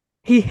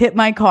 He hit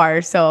my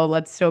car, so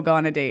let's still go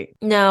on a date.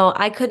 No,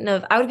 I couldn't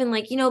have. I would have been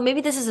like,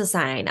 maybe this is a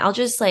sign. I'll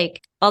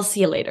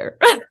see you later.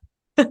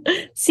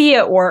 See you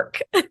at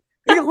work.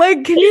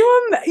 Like, can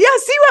you? Yeah,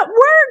 see you at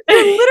work.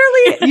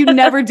 Literally, you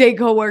never date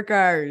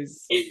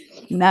coworkers.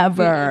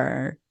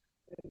 Never.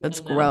 That's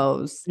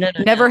gross.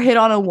 Never hit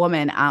on a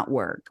woman at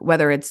work,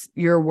 whether it's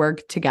your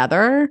work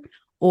together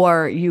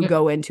or you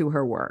go into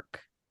her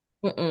work.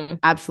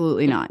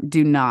 Absolutely not.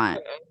 Do not.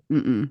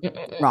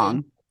 Wrong.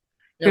 Nope.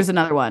 Here's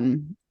another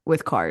one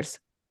with cars.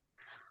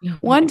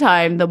 One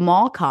time, the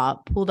mall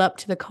cop pulled up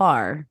to the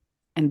car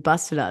and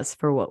busted us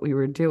for what we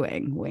were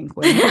doing. Wink,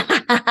 wink.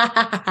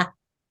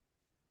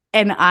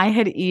 And I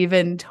had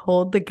even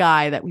told the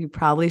guy that we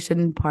probably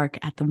shouldn't park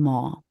at the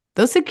mall.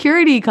 Those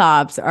security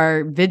cops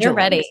are vigilant. They're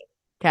ready.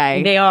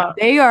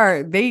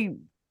 Okay. They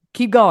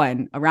keep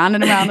going around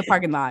and around the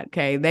parking lot.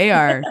 Okay. They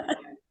are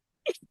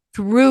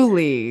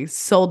truly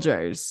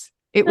soldiers.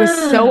 It was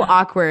so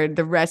awkward.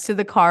 The rest of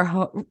the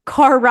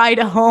car ride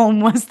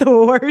home was the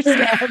worst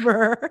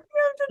ever.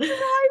 You have to drive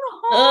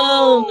home.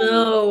 Oh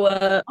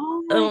no.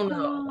 Oh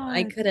no.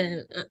 I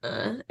couldn't.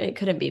 It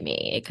couldn't be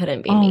me. It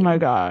couldn't be me. Oh my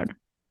God.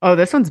 Oh,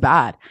 this one's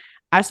bad.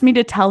 Asked me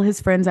to tell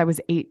his friends I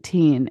was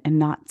 18 and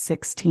not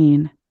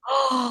 16.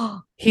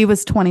 He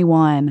was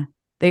 21.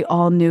 They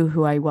all knew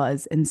who I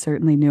was and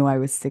certainly knew I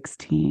was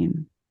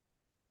 16.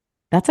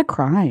 That's a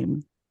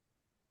crime.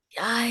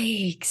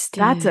 Yikes,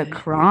 dude. That's a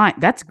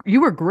crime.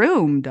 You were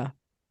groomed.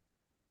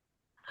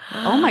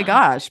 Oh my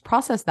gosh.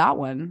 Process that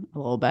one a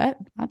little bit.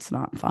 That's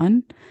not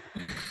fun.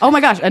 Oh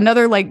my gosh.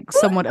 Another like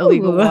somewhat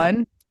illegal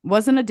one.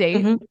 Wasn't a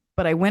date,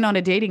 but I went on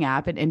a dating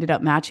app and ended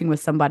up matching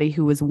with somebody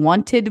who was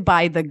wanted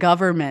by the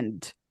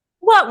government.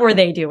 What were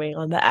they doing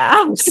on the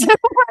apps?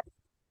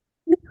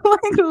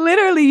 Like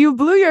literally, you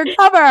blew your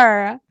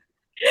cover.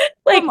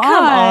 Like, come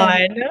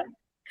on.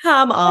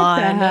 What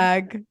the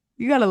heck?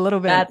 You got a little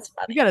bit. That's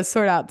funny. You got to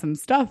sort out some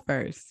stuff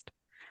first.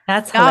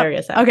 That's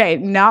hilarious. Okay,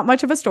 not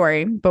much of a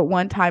story, but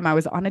one time I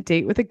was on a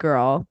date with a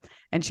girl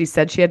and she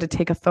said she had to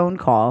take a phone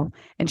call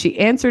and she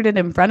answered it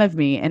in front of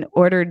me and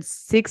ordered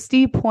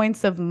 60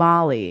 points of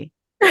Molly.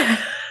 You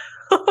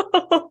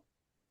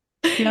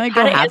know, like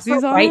go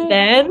halfsies on right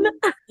then.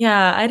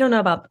 Yeah, I don't know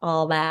about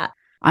all that.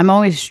 I'm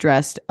always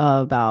stressed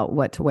about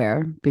what to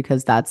wear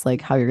because that's like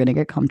how you're going to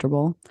get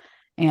comfortable.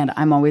 And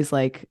I'm always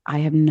like, I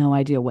have no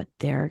idea what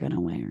they're going to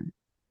wear.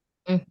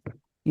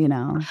 You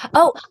know?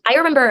 Oh, I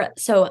remember.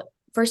 So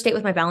first date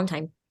with my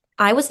Valentine.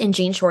 I was in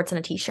jean shorts and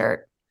a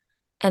t-shirt,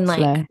 and like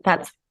Slay.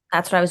 that's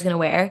what I was gonna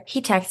wear.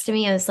 He texted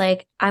me and was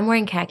like, "I'm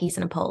wearing khakis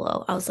and a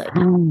polo." I was like,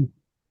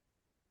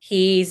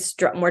 he's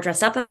more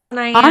dressed up than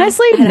I am.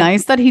 Honestly,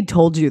 nice that he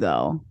told you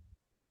though.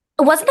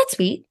 Wasn't that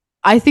sweet?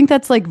 I think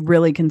that's like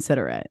really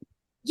considerate.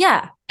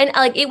 Yeah, and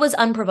like it was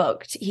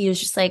unprovoked. He was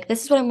just like,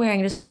 "This is what I'm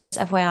wearing, just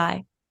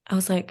FYI." I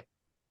was like,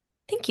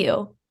 "Thank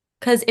you,"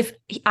 because if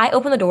I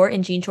open the door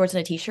in jean shorts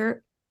and a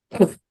t-shirt.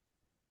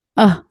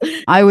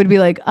 I would be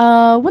like,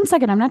 1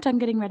 second, I'm not done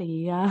getting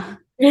ready.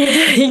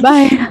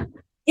 Bye.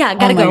 Yeah,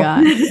 gotta go.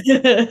 God.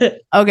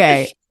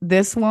 Okay,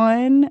 this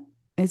one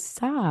is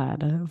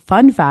sad.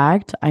 Fun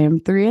fact, I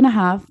am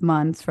 3.5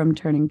 months from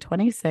turning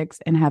 26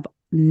 and have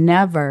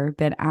never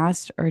been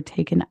asked or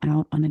taken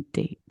out on a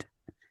date.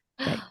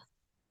 Okay.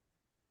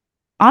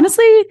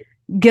 Honestly,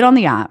 get on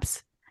the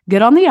apps.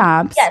 Get on the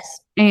apps. Yes.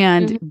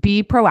 And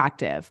be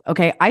proactive.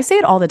 Okay. I say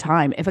it all the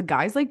time. If a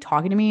guy's like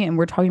talking to me and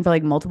we're talking for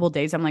like multiple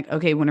days, I'm like,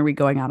 okay, when are we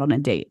going out on a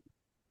date?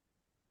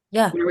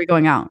 Yeah. When are we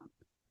going out?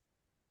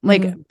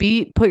 Like,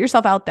 put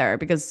yourself out there,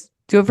 because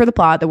do it for the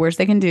plot. The worst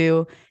they can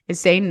do is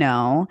say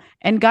no.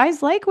 And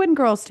guys like when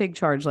girls take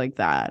charge like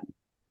that.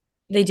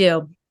 They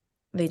do.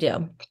 They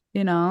do.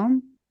 You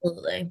know?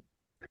 Absolutely.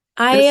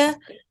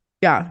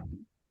 Yeah.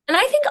 And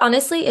I think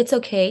honestly, it's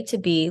okay to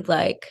be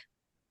like,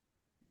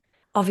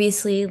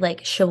 obviously,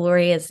 like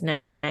chivalry is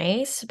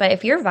nice, but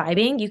if you're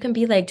vibing, you can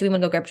be like, do we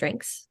want to go grab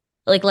drinks?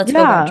 Like, let's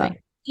go grab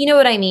drinks. You know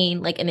what I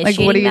mean? Like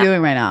initiating. Like, what are you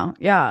doing right now?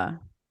 Yeah.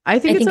 I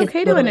think it's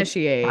okay to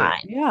initiate.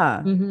 Fine. Yeah.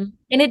 And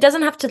it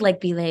doesn't have to like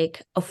be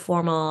like a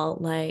formal,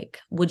 like,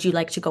 would you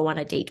like to go on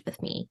a date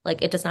with me?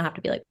 Like, it does not have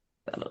to be like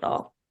that at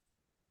all.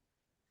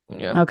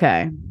 Yeah.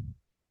 Okay.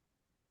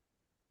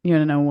 You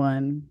want to know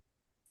one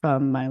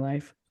from my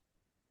life?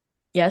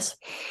 Yes.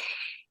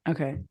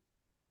 Okay.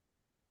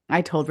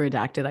 I told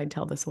Redacted I'd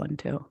tell this one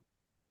too.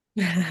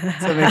 So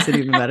it makes it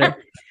even better.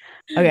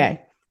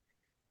 Okay.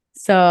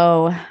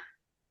 So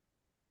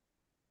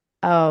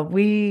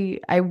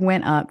I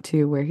went up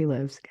to where he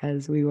lives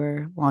because we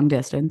were long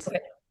distance. Okay.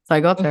 So I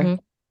go up there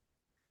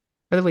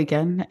for the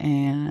weekend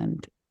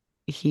and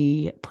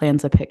he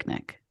plans a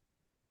picnic.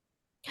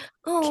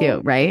 Oh.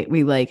 Cute, right?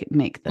 We like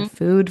make the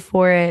food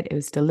for it. It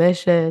was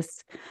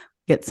delicious.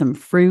 Get some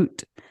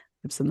fruit,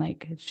 some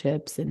like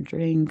chips and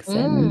drinks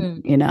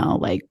and, you know,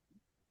 like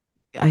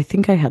I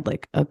think I had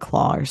like a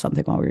claw or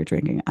something while we were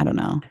drinking. I don't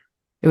know.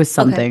 It was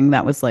something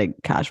that was like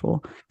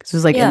casual because it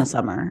was like in the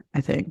summer, I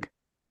think,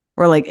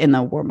 or like in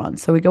the warm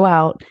months. So we go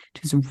out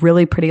to this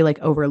really pretty like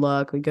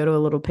overlook. We go to a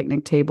little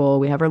picnic table.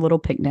 We have our little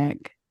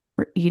picnic.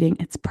 We're eating.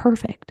 It's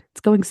perfect.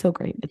 It's going so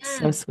great. It's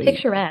so sweet.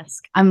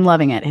 Picturesque. I'm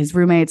loving it. His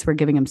roommates were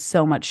giving him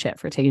so much shit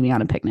for taking me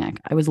on a picnic.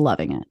 I was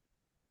loving it.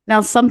 Now,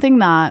 something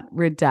that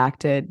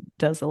Redacted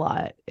does a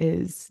lot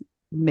is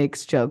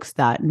makes jokes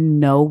that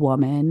no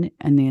woman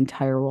in the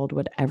entire world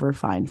would ever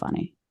find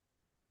funny.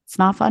 It's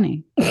not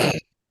funny.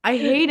 I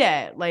hate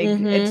it. Like,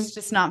 it's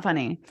just not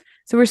funny.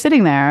 So we're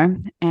sitting there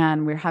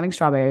and we're having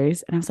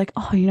strawberries. And I was like,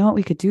 oh, you know what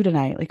we could do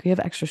tonight? Like, we have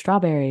extra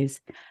strawberries.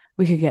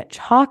 We could get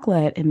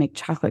chocolate and make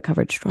chocolate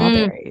covered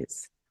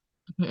strawberries.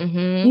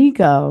 He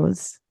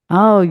goes,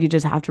 oh, you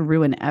just have to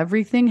ruin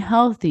everything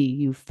healthy,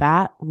 you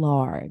fat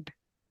lard.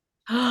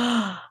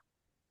 I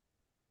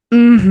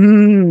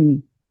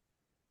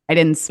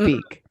didn't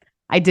speak.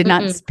 I did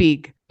not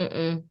speak.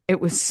 It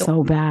was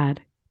so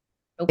bad.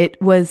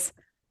 It was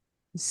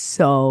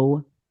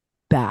so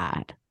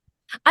bad.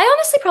 I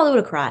honestly probably would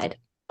have cried.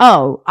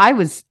 Oh, I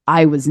was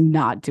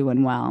not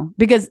doing well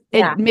because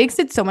it makes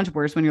it so much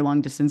worse when you're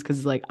long distance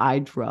because like I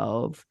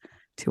drove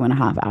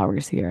 2.5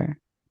 hours here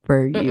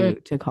for you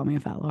to call me a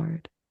fat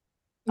lard.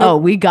 Oh,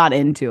 we got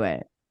into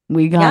it.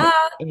 We got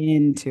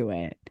into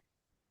it.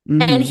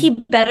 And he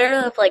better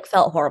have like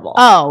felt horrible.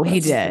 Oh, he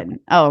did.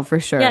 Oh, for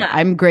sure. Yeah.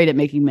 I'm great at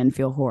making men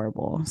feel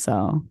horrible.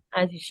 So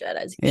as you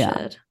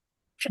should.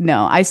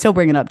 No, I still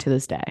bring it up to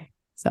this day.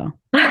 So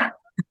yeah.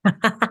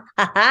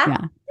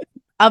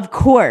 Of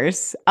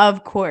course.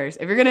 If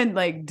you're gonna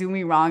like do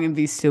me wrong and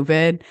be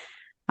stupid,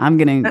 I'm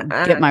gonna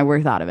get my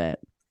worth out of it.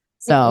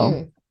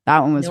 So that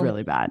one was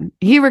really bad.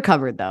 He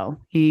recovered though.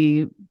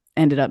 He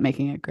ended up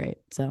making it great.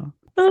 So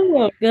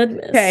oh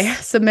goodness. Okay,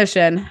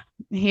 submission.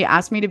 He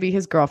asked me to be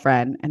his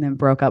girlfriend and then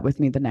broke up with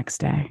me the next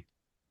day.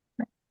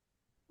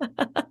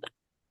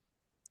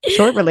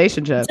 Short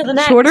relationship.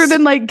 Shorter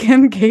than like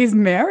Kim K's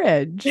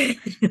marriage.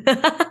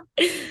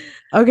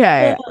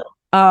 Okay.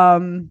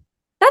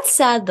 That's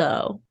sad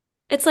though.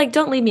 It's like,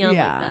 don't leave me on like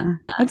that.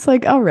 It's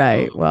like, all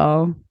right,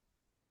 well,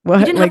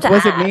 what like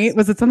was it me?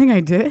 Was it something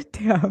I did?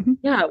 Damn.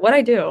 Yeah, what'd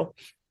I do?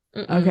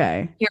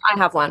 Okay. Here, I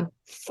have one.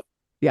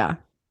 Yeah.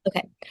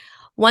 Okay.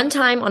 One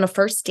time on a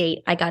first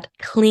date, I got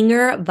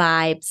clinger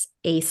vibes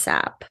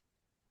ASAP.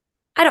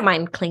 I don't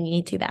mind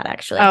clinging to that,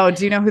 actually. Oh,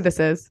 do you know who this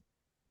is?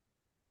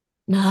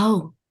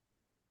 No.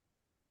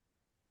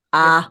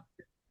 Yeah.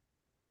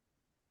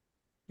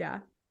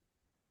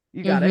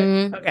 You got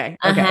it? Okay.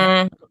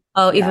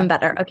 Oh, even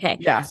better. Okay.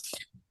 Yeah.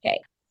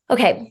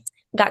 Okay.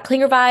 got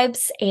clinger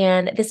vibes.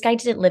 And this guy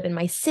didn't live in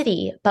my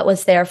city, but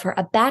was there for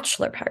a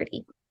bachelor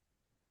party.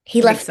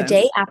 He left the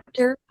day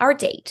after our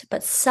date,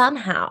 but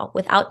somehow,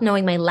 without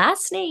knowing my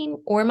last name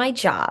or my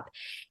job,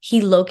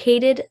 he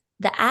located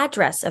the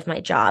address of my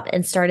job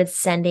and started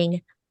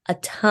sending a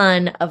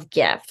ton of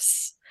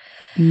gifts.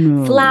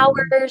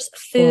 Flowers,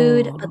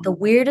 food, but the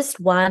weirdest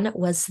one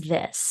was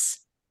this.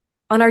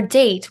 On our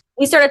date,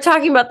 we started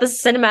talking about the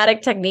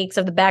cinematic techniques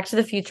of the Back to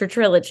the Future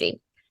trilogy.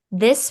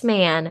 This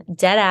man,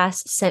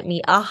 deadass, sent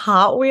me a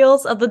Hot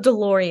Wheels of the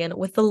DeLorean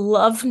with a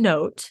love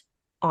note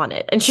on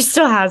it, and she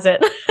still has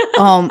it.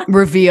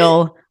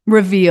 Reveal.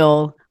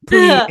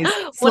 Please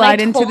slide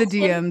into the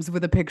DMs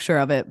with a picture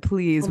of it.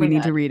 Please, we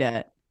need to read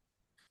it.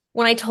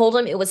 When I told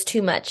him it was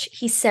too much,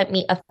 he sent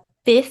me a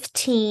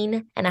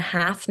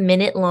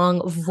 15.5-minute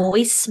long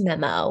voice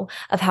memo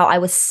of how I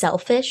was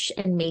selfish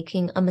and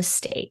making a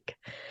mistake.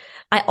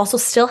 I also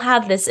still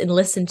have this and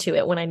listen to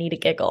it when I need a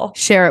giggle.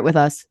 Share it with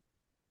us.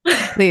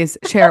 Please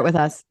share it with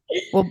us.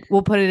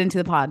 We'll put it into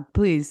the pod.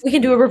 Please. We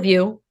can do a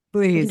review.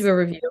 Please. We can do a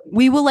review.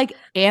 We will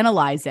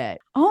analyze it.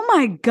 Oh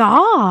my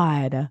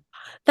God.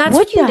 That's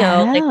what you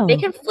know. Like they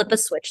can flip a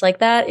switch like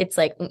that. It's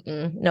like,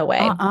 no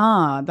way.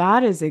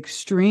 That is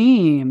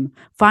extreme.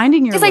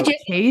 Finding your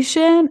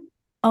location.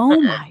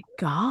 Oh my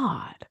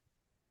God.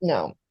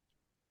 No.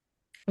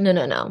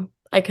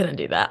 I couldn't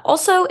do that.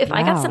 Also, if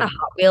I got sent a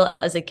Hot Wheel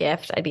as a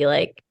gift, I'd be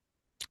like,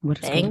 what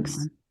is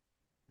thanks.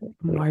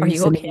 Why are you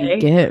sending me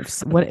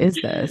gifts? What is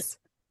this?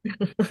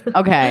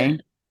 Okay.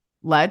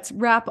 Let's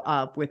wrap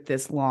up with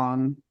this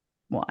long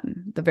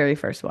one. The very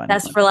first one.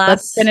 That's for last.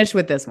 Let's finish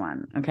with this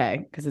one.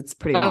 Okay. Because it's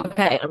pretty long.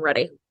 Okay. I'm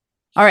ready.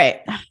 All right.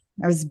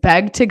 I was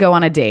begged to go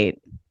on a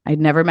date. I'd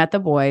never met the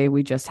boy.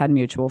 We just had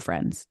mutual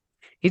friends.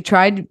 He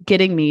tried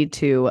getting me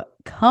to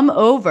come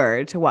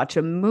over to watch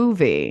a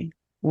movie.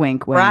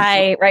 Wink, wink.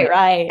 Right.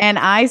 And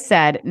I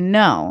said,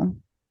 no,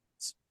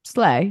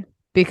 slay,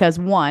 because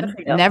 1,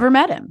 never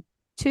met him.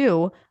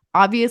 2,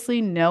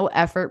 obviously no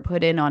effort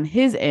put in on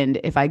his end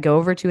if I go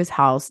over to his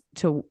house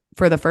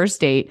for the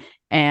first date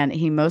and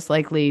he most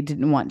likely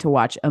didn't want to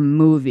watch a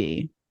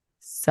movie.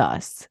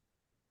 Sus.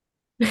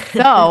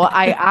 So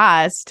I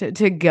asked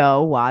to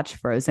go watch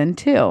Frozen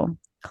 2.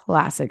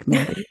 Classic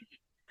movie.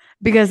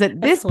 Because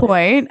at this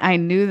point, I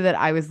knew that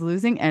I was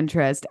losing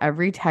interest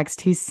every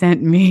text he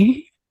sent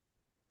me.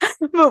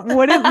 But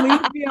wouldn't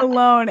leave me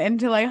alone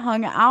until I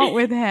hung out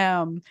with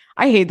him.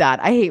 I hate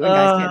that. I hate when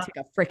guys can't take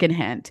a freaking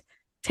hint.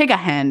 Take a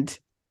hint.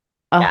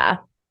 Yeah.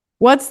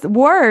 What's the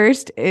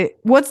worst?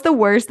 What's the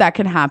worst that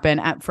can happen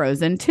at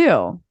Frozen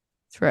 2?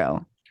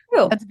 True.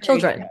 That's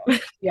children. True.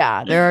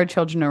 Yeah, there are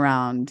children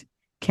around.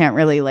 Can't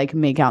really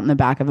make out in the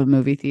back of a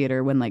movie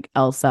theater when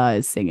Elsa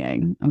is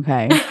singing.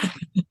 Okay.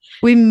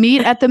 We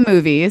meet at the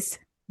movies.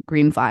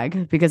 Green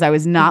flag, because I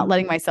was not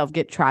letting myself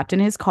get trapped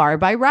in his car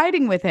by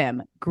riding with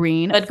him.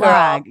 Green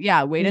flag.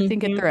 Yeah, way to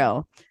think it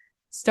through.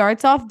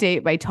 Starts off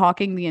date by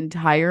talking the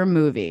entire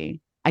movie.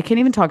 I can't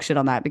even talk shit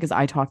on that because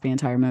I talk the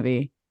entire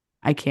movie.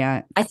 I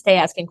can't. I stay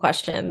asking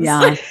questions.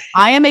 Yeah.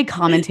 I am a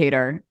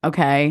commentator.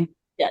 Okay.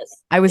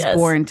 Yes. I was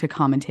born to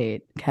commentate.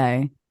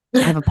 Okay. I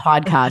have a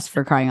podcast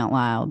for crying out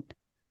loud.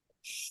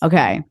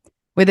 Okay.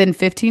 Within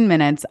 15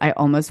 minutes, I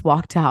almost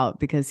walked out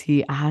because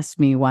he asked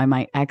me why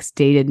my ex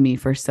dated me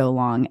for so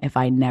long if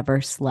I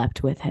never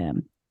slept with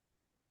him.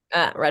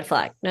 Red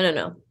flag.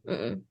 No.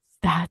 Mm-mm.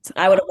 I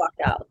would have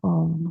walked out.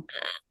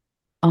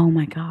 Oh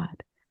my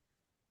God.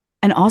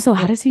 And also,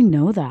 how does he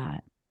know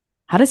that?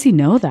 That's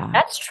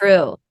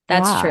true.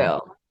 That's true.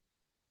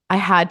 I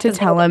had to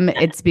tell him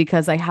it's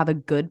because I have a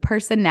good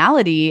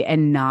personality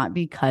and not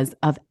because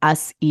of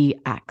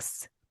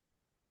sex.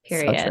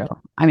 Period. So true.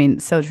 I mean,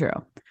 so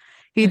true.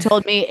 He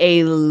told me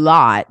a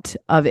lot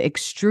of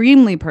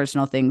extremely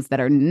personal things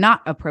that are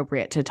not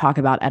appropriate to talk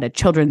about at a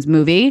children's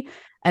movie.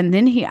 And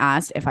then he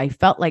asked if I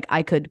felt like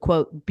I could,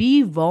 quote,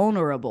 be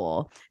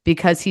vulnerable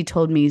because he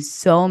told me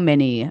so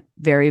many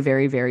very,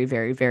 very, very,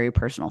 very, very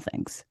personal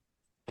things.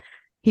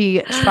 He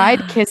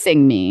tried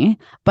kissing me,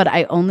 but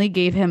I only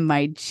gave him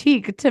my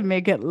cheek to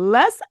make it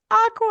less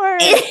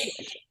awkward.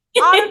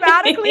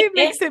 Automatically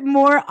makes it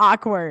more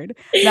awkward.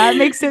 That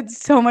makes it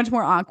so much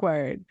more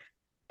awkward.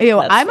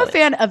 I'm funny. A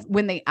fan of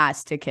when they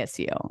ask to kiss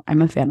you.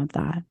 I'm a fan of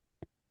that.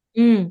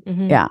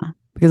 Mm-hmm. Yeah.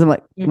 Because I'm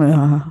like,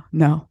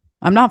 no,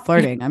 I'm not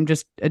flirting. I'm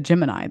just a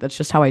Gemini. That's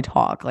just how I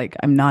talk.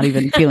 I'm not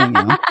even feeling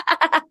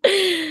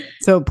you.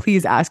 So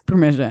please ask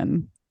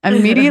permission.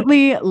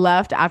 Immediately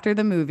left after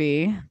the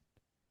movie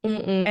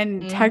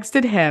and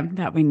texted him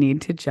that we need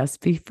to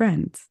just be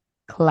friends.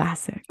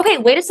 Classic. Okay.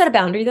 Way to set a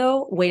boundary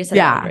though. Way to set a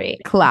boundary.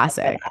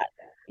 Classic.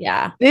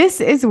 Yeah. This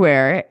is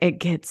where it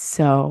gets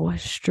so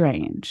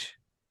strange.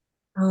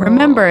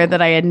 Remember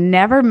that I had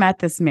never met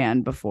this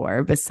man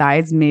before,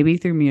 besides maybe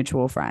through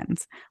mutual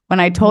friends. When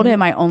I told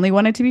him I only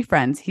wanted to be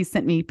friends, he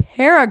sent me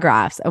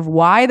paragraphs of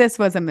why this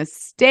was a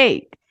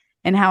mistake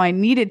and how I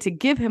needed to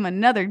give him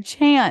another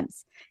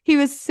chance. He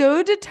was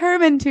so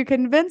determined to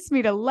convince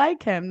me to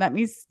like him that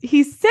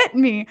he sent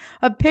me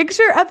a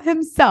picture of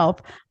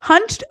himself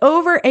hunched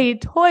over a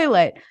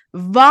toilet,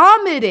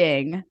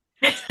 vomiting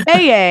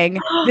saying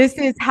this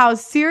is how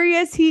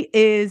serious he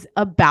is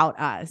about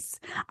us.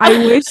 I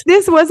wish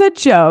this was a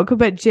joke,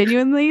 but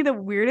genuinely the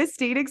weirdest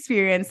date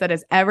experience that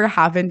has ever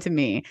happened to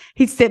me.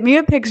 He sent me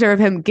a picture of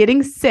him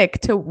getting sick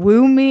to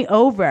woo me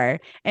over.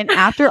 And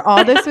after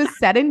all this was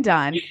said and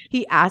done,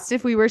 he asked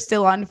if we were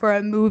still on for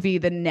a movie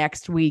the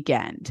next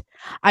weekend.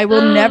 I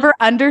will never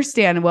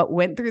understand what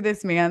went through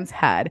this man's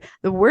head.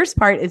 The worst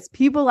part is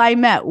people I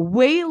met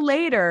way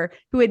later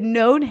who had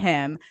known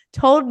him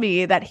told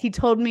me that he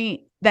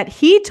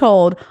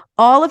told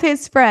all of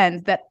his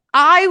friends that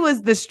I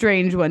was the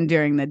strange one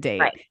during the date.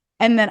 Right.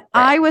 And then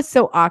I was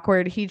so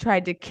awkward, he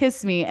tried to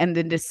kiss me and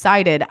then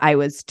decided I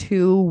was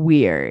too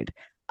weird.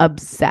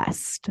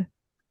 Obsessed.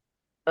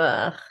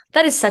 Ugh.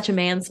 That is such a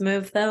man's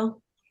move, though.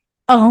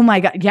 Oh my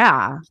God.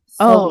 Yeah.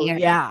 So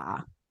weird. Yeah.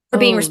 For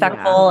being Oh,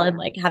 respectful yeah. and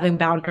like having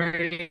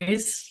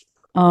boundaries.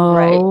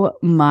 Oh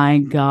my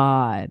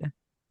God.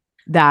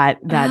 That's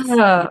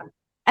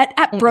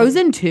at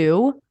Frozen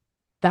 2.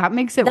 That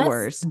makes it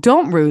worse.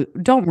 Don't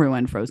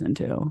ruin Frozen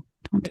 2.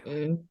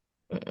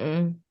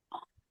 Don't.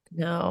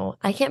 No,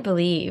 I can't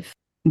believe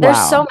Wow.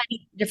 there's so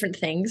many different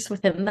things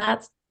within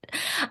that.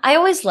 I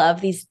always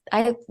love these.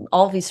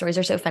 All of these stories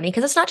are so funny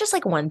because it's not just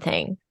like one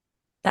thing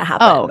that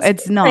happens. Oh,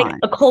 it's not like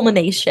a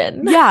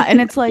culmination. Yeah,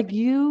 and it's like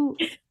you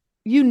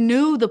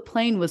knew the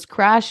plane was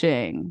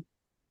crashing,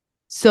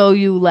 so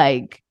you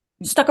like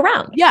stuck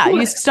around. Yeah,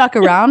 you stuck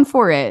around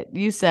for it.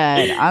 You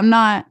said, I'm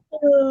not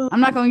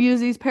going to use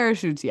these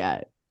parachutes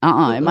yet.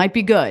 It might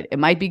be good. It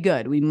might be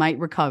good. We might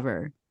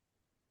recover.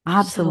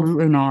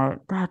 Absolutely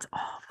not. That's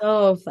awful.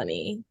 So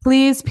funny.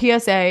 Please,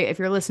 PSA, if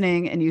you're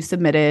listening and you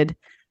submitted,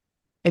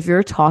 if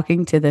you're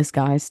talking to this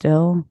guy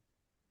still,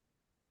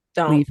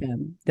 don't leave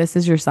him. This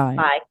is your sign.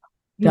 Bye.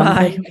 Dump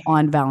him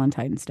on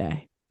Valentine's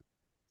Day.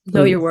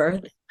 Know your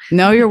worth.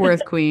 Know your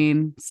worth,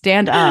 queen.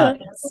 Stand up.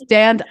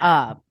 Stand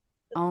up.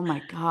 Oh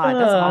my God,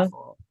 that's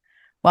awful.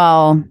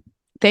 Well,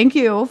 thank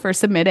you for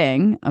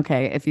submitting.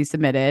 Okay, if you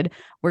submitted,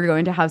 we're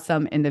going to have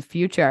some in the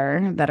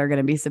future that are going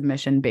to be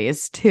submission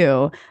based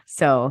too.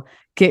 So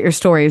get your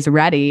stories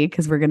ready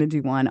because we're going to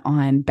do one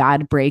on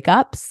bad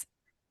breakups.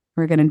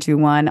 We're going to do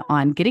one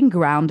on getting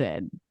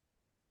grounded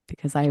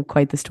because I have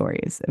quite the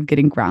stories of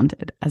getting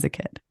grounded as a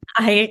kid.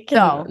 I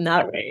can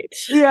not wait.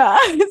 Yeah.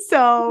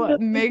 So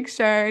make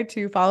sure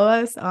to follow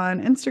us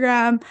on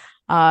Instagram.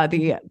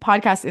 The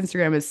podcast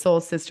Instagram is Soul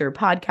Sister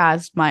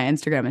Podcast. My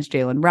Instagram is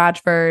Jalen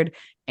Ratchford.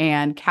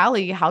 And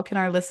Callie, how can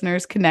our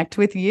listeners connect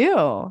with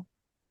you?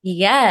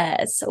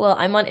 Yes. Well,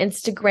 I'm on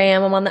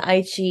Instagram. I'm on the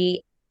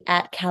IG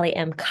at Callie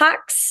M.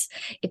 Cox.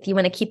 If you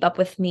want to keep up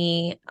with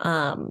me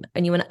and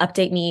you want to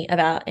update me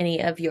about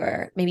any of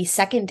your maybe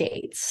second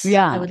dates.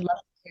 Yeah. I would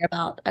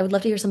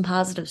love to hear some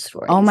positive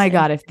stories. Oh my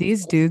God. If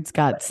these dudes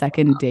got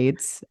second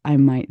dates, I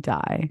might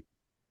die.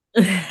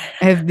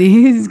 If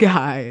these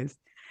guys,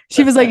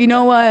 she was like, you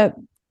know what?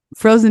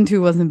 Frozen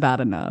 2 wasn't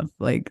bad enough.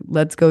 Like,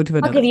 let's go to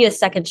another. I'll give you a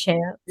second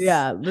chance.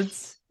 Yeah.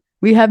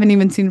 We haven't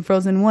even seen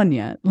Frozen 1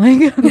 yet.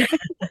 Like,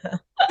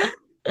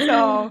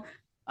 so,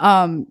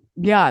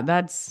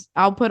 yeah,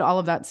 I'll put all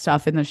of that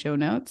stuff in the show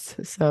notes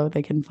so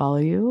they can follow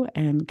you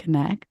and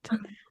connect.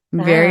 I'm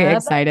very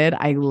excited.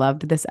 I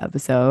loved this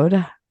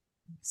episode.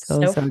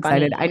 So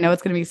excited. I know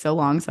it's going to be so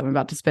long, so I'm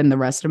about to spend the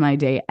rest of my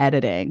day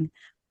editing.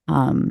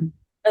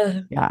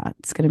 Yeah,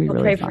 it's going to be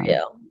really fun.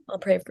 I'll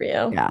pray for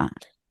you. Yeah.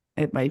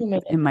 It might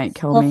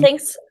kill me.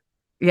 Thanks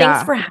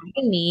for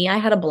having me. I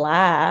had a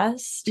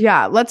blast.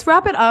 Yeah, let's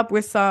wrap it up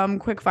with some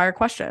quick fire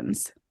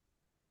questions.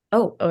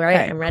 Oh, all right.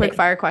 Okay, I'm ready. Quick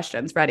fire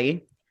questions.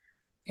 Ready?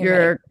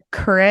 Your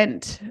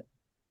current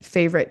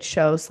favorite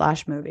show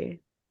 /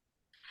 movie?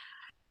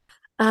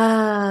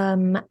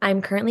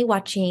 I'm currently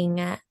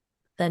watching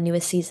the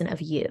newest season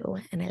of You,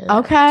 and I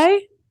love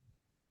it.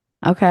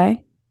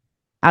 Okay.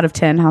 Out of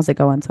 10, how's it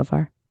going so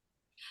far?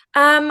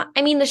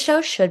 I mean, the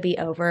show should be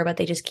over, but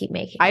they just keep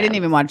making I didn't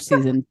even watch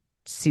season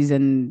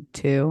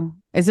 2.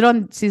 Is it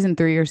on season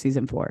 3 or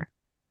season 4?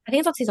 I think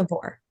it's on season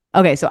 4.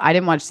 Okay, so I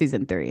didn't watch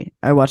season 3.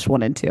 I watched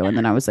 1 and 2, and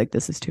then I was like,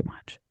 this is too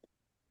much.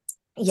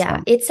 Yeah,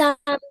 so.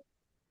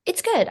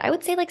 It's good. I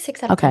would say like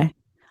 6 out of 10.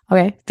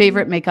 Okay.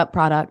 Favorite makeup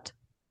product?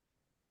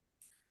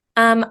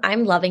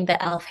 I'm loving the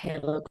e.l.f.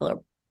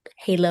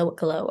 Halo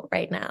Glow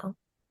right now.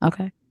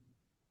 Okay.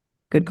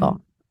 Good call.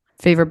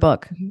 Favorite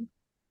book?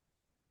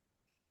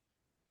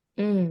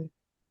 Not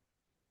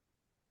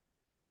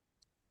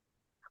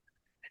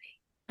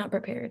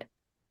prepared.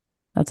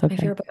 That's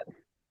okay.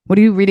 What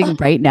are you reading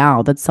right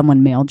now that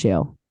someone mailed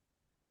you?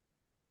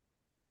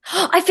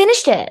 I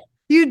finished it.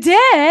 You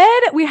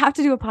did? We have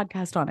to do a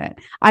podcast on it.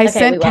 I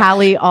sent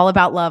Callie All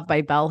About Love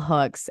by Bell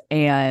Hooks,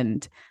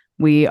 and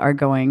we are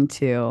going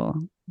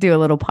to do a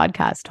little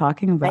podcast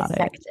talking about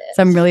it.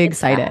 So I'm really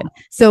excited.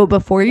 So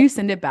before you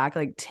send it back,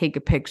 like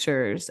take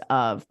pictures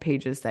of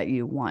pages that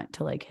you want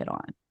to like hit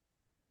on.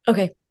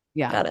 Okay.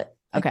 Yeah. Got it.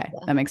 Okay.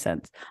 That makes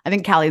sense. I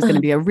think Callie's going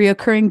to be a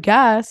reoccurring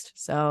guest.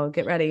 So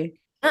get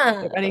ready.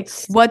 Get ready.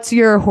 What's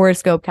your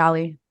horoscope,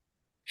 Callie?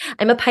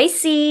 I'm a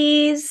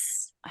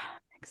Pisces.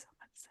 Makes so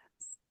much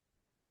sense.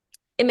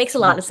 It makes a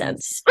lot of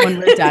sense. When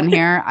we're done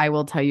here, I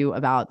will tell you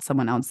about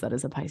someone else that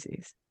is a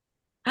Pisces.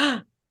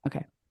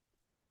 Okay.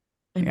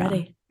 I'm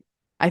ready.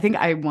 I think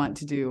I want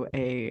to do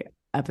a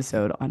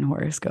episode on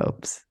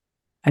horoscopes.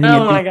 I think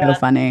it'd be so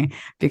funny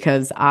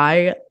because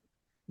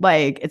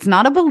it's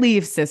not a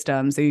belief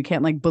system, so you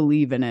can't like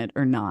believe in it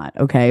or not.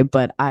 Okay.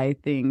 But I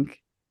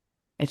think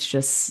it's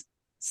just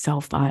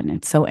so fun.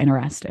 It's so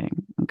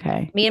interesting.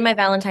 Okay. Me and my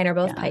Valentine are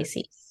both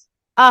Pisces.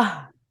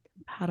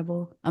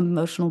 Compatible,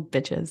 emotional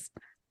bitches.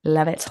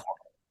 Love it.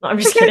 No, I'm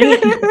just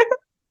kidding.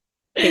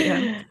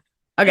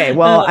 Okay,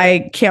 well,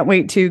 I can't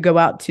wait to go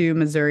out to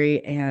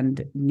Missouri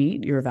and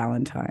meet your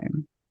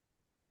Valentine.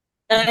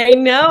 I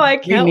know. I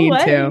can't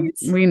wait.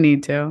 We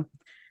need to.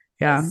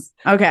 Yeah. Yes.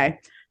 Okay.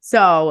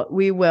 So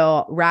we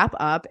will wrap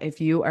up.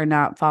 If you are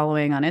not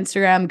following on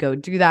Instagram, go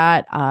do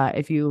that.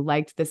 If you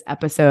liked this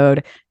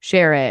episode,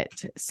 share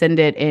it, send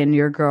it in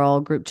your girl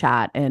group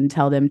chat and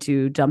tell them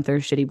to dump their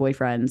shitty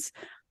boyfriends.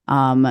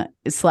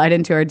 Slide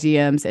into our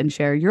DMs and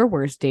share your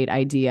worst date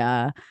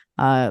idea.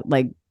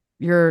 Slide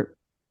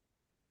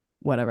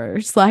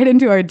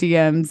into our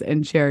DMs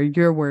and share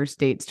your worst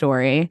date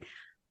story.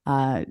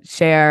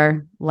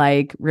 Share,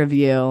 like,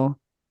 review.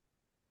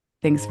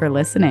 Thanks for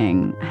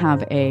listening.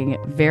 Have a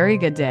very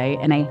good day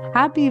and a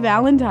happy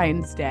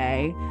Valentine's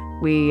Day.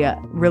 We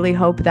really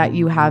hope that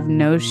you have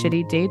no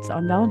shitty dates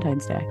on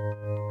Valentine's Day.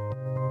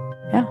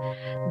 Yeah.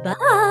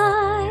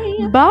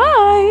 Bye.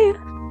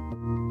 Bye.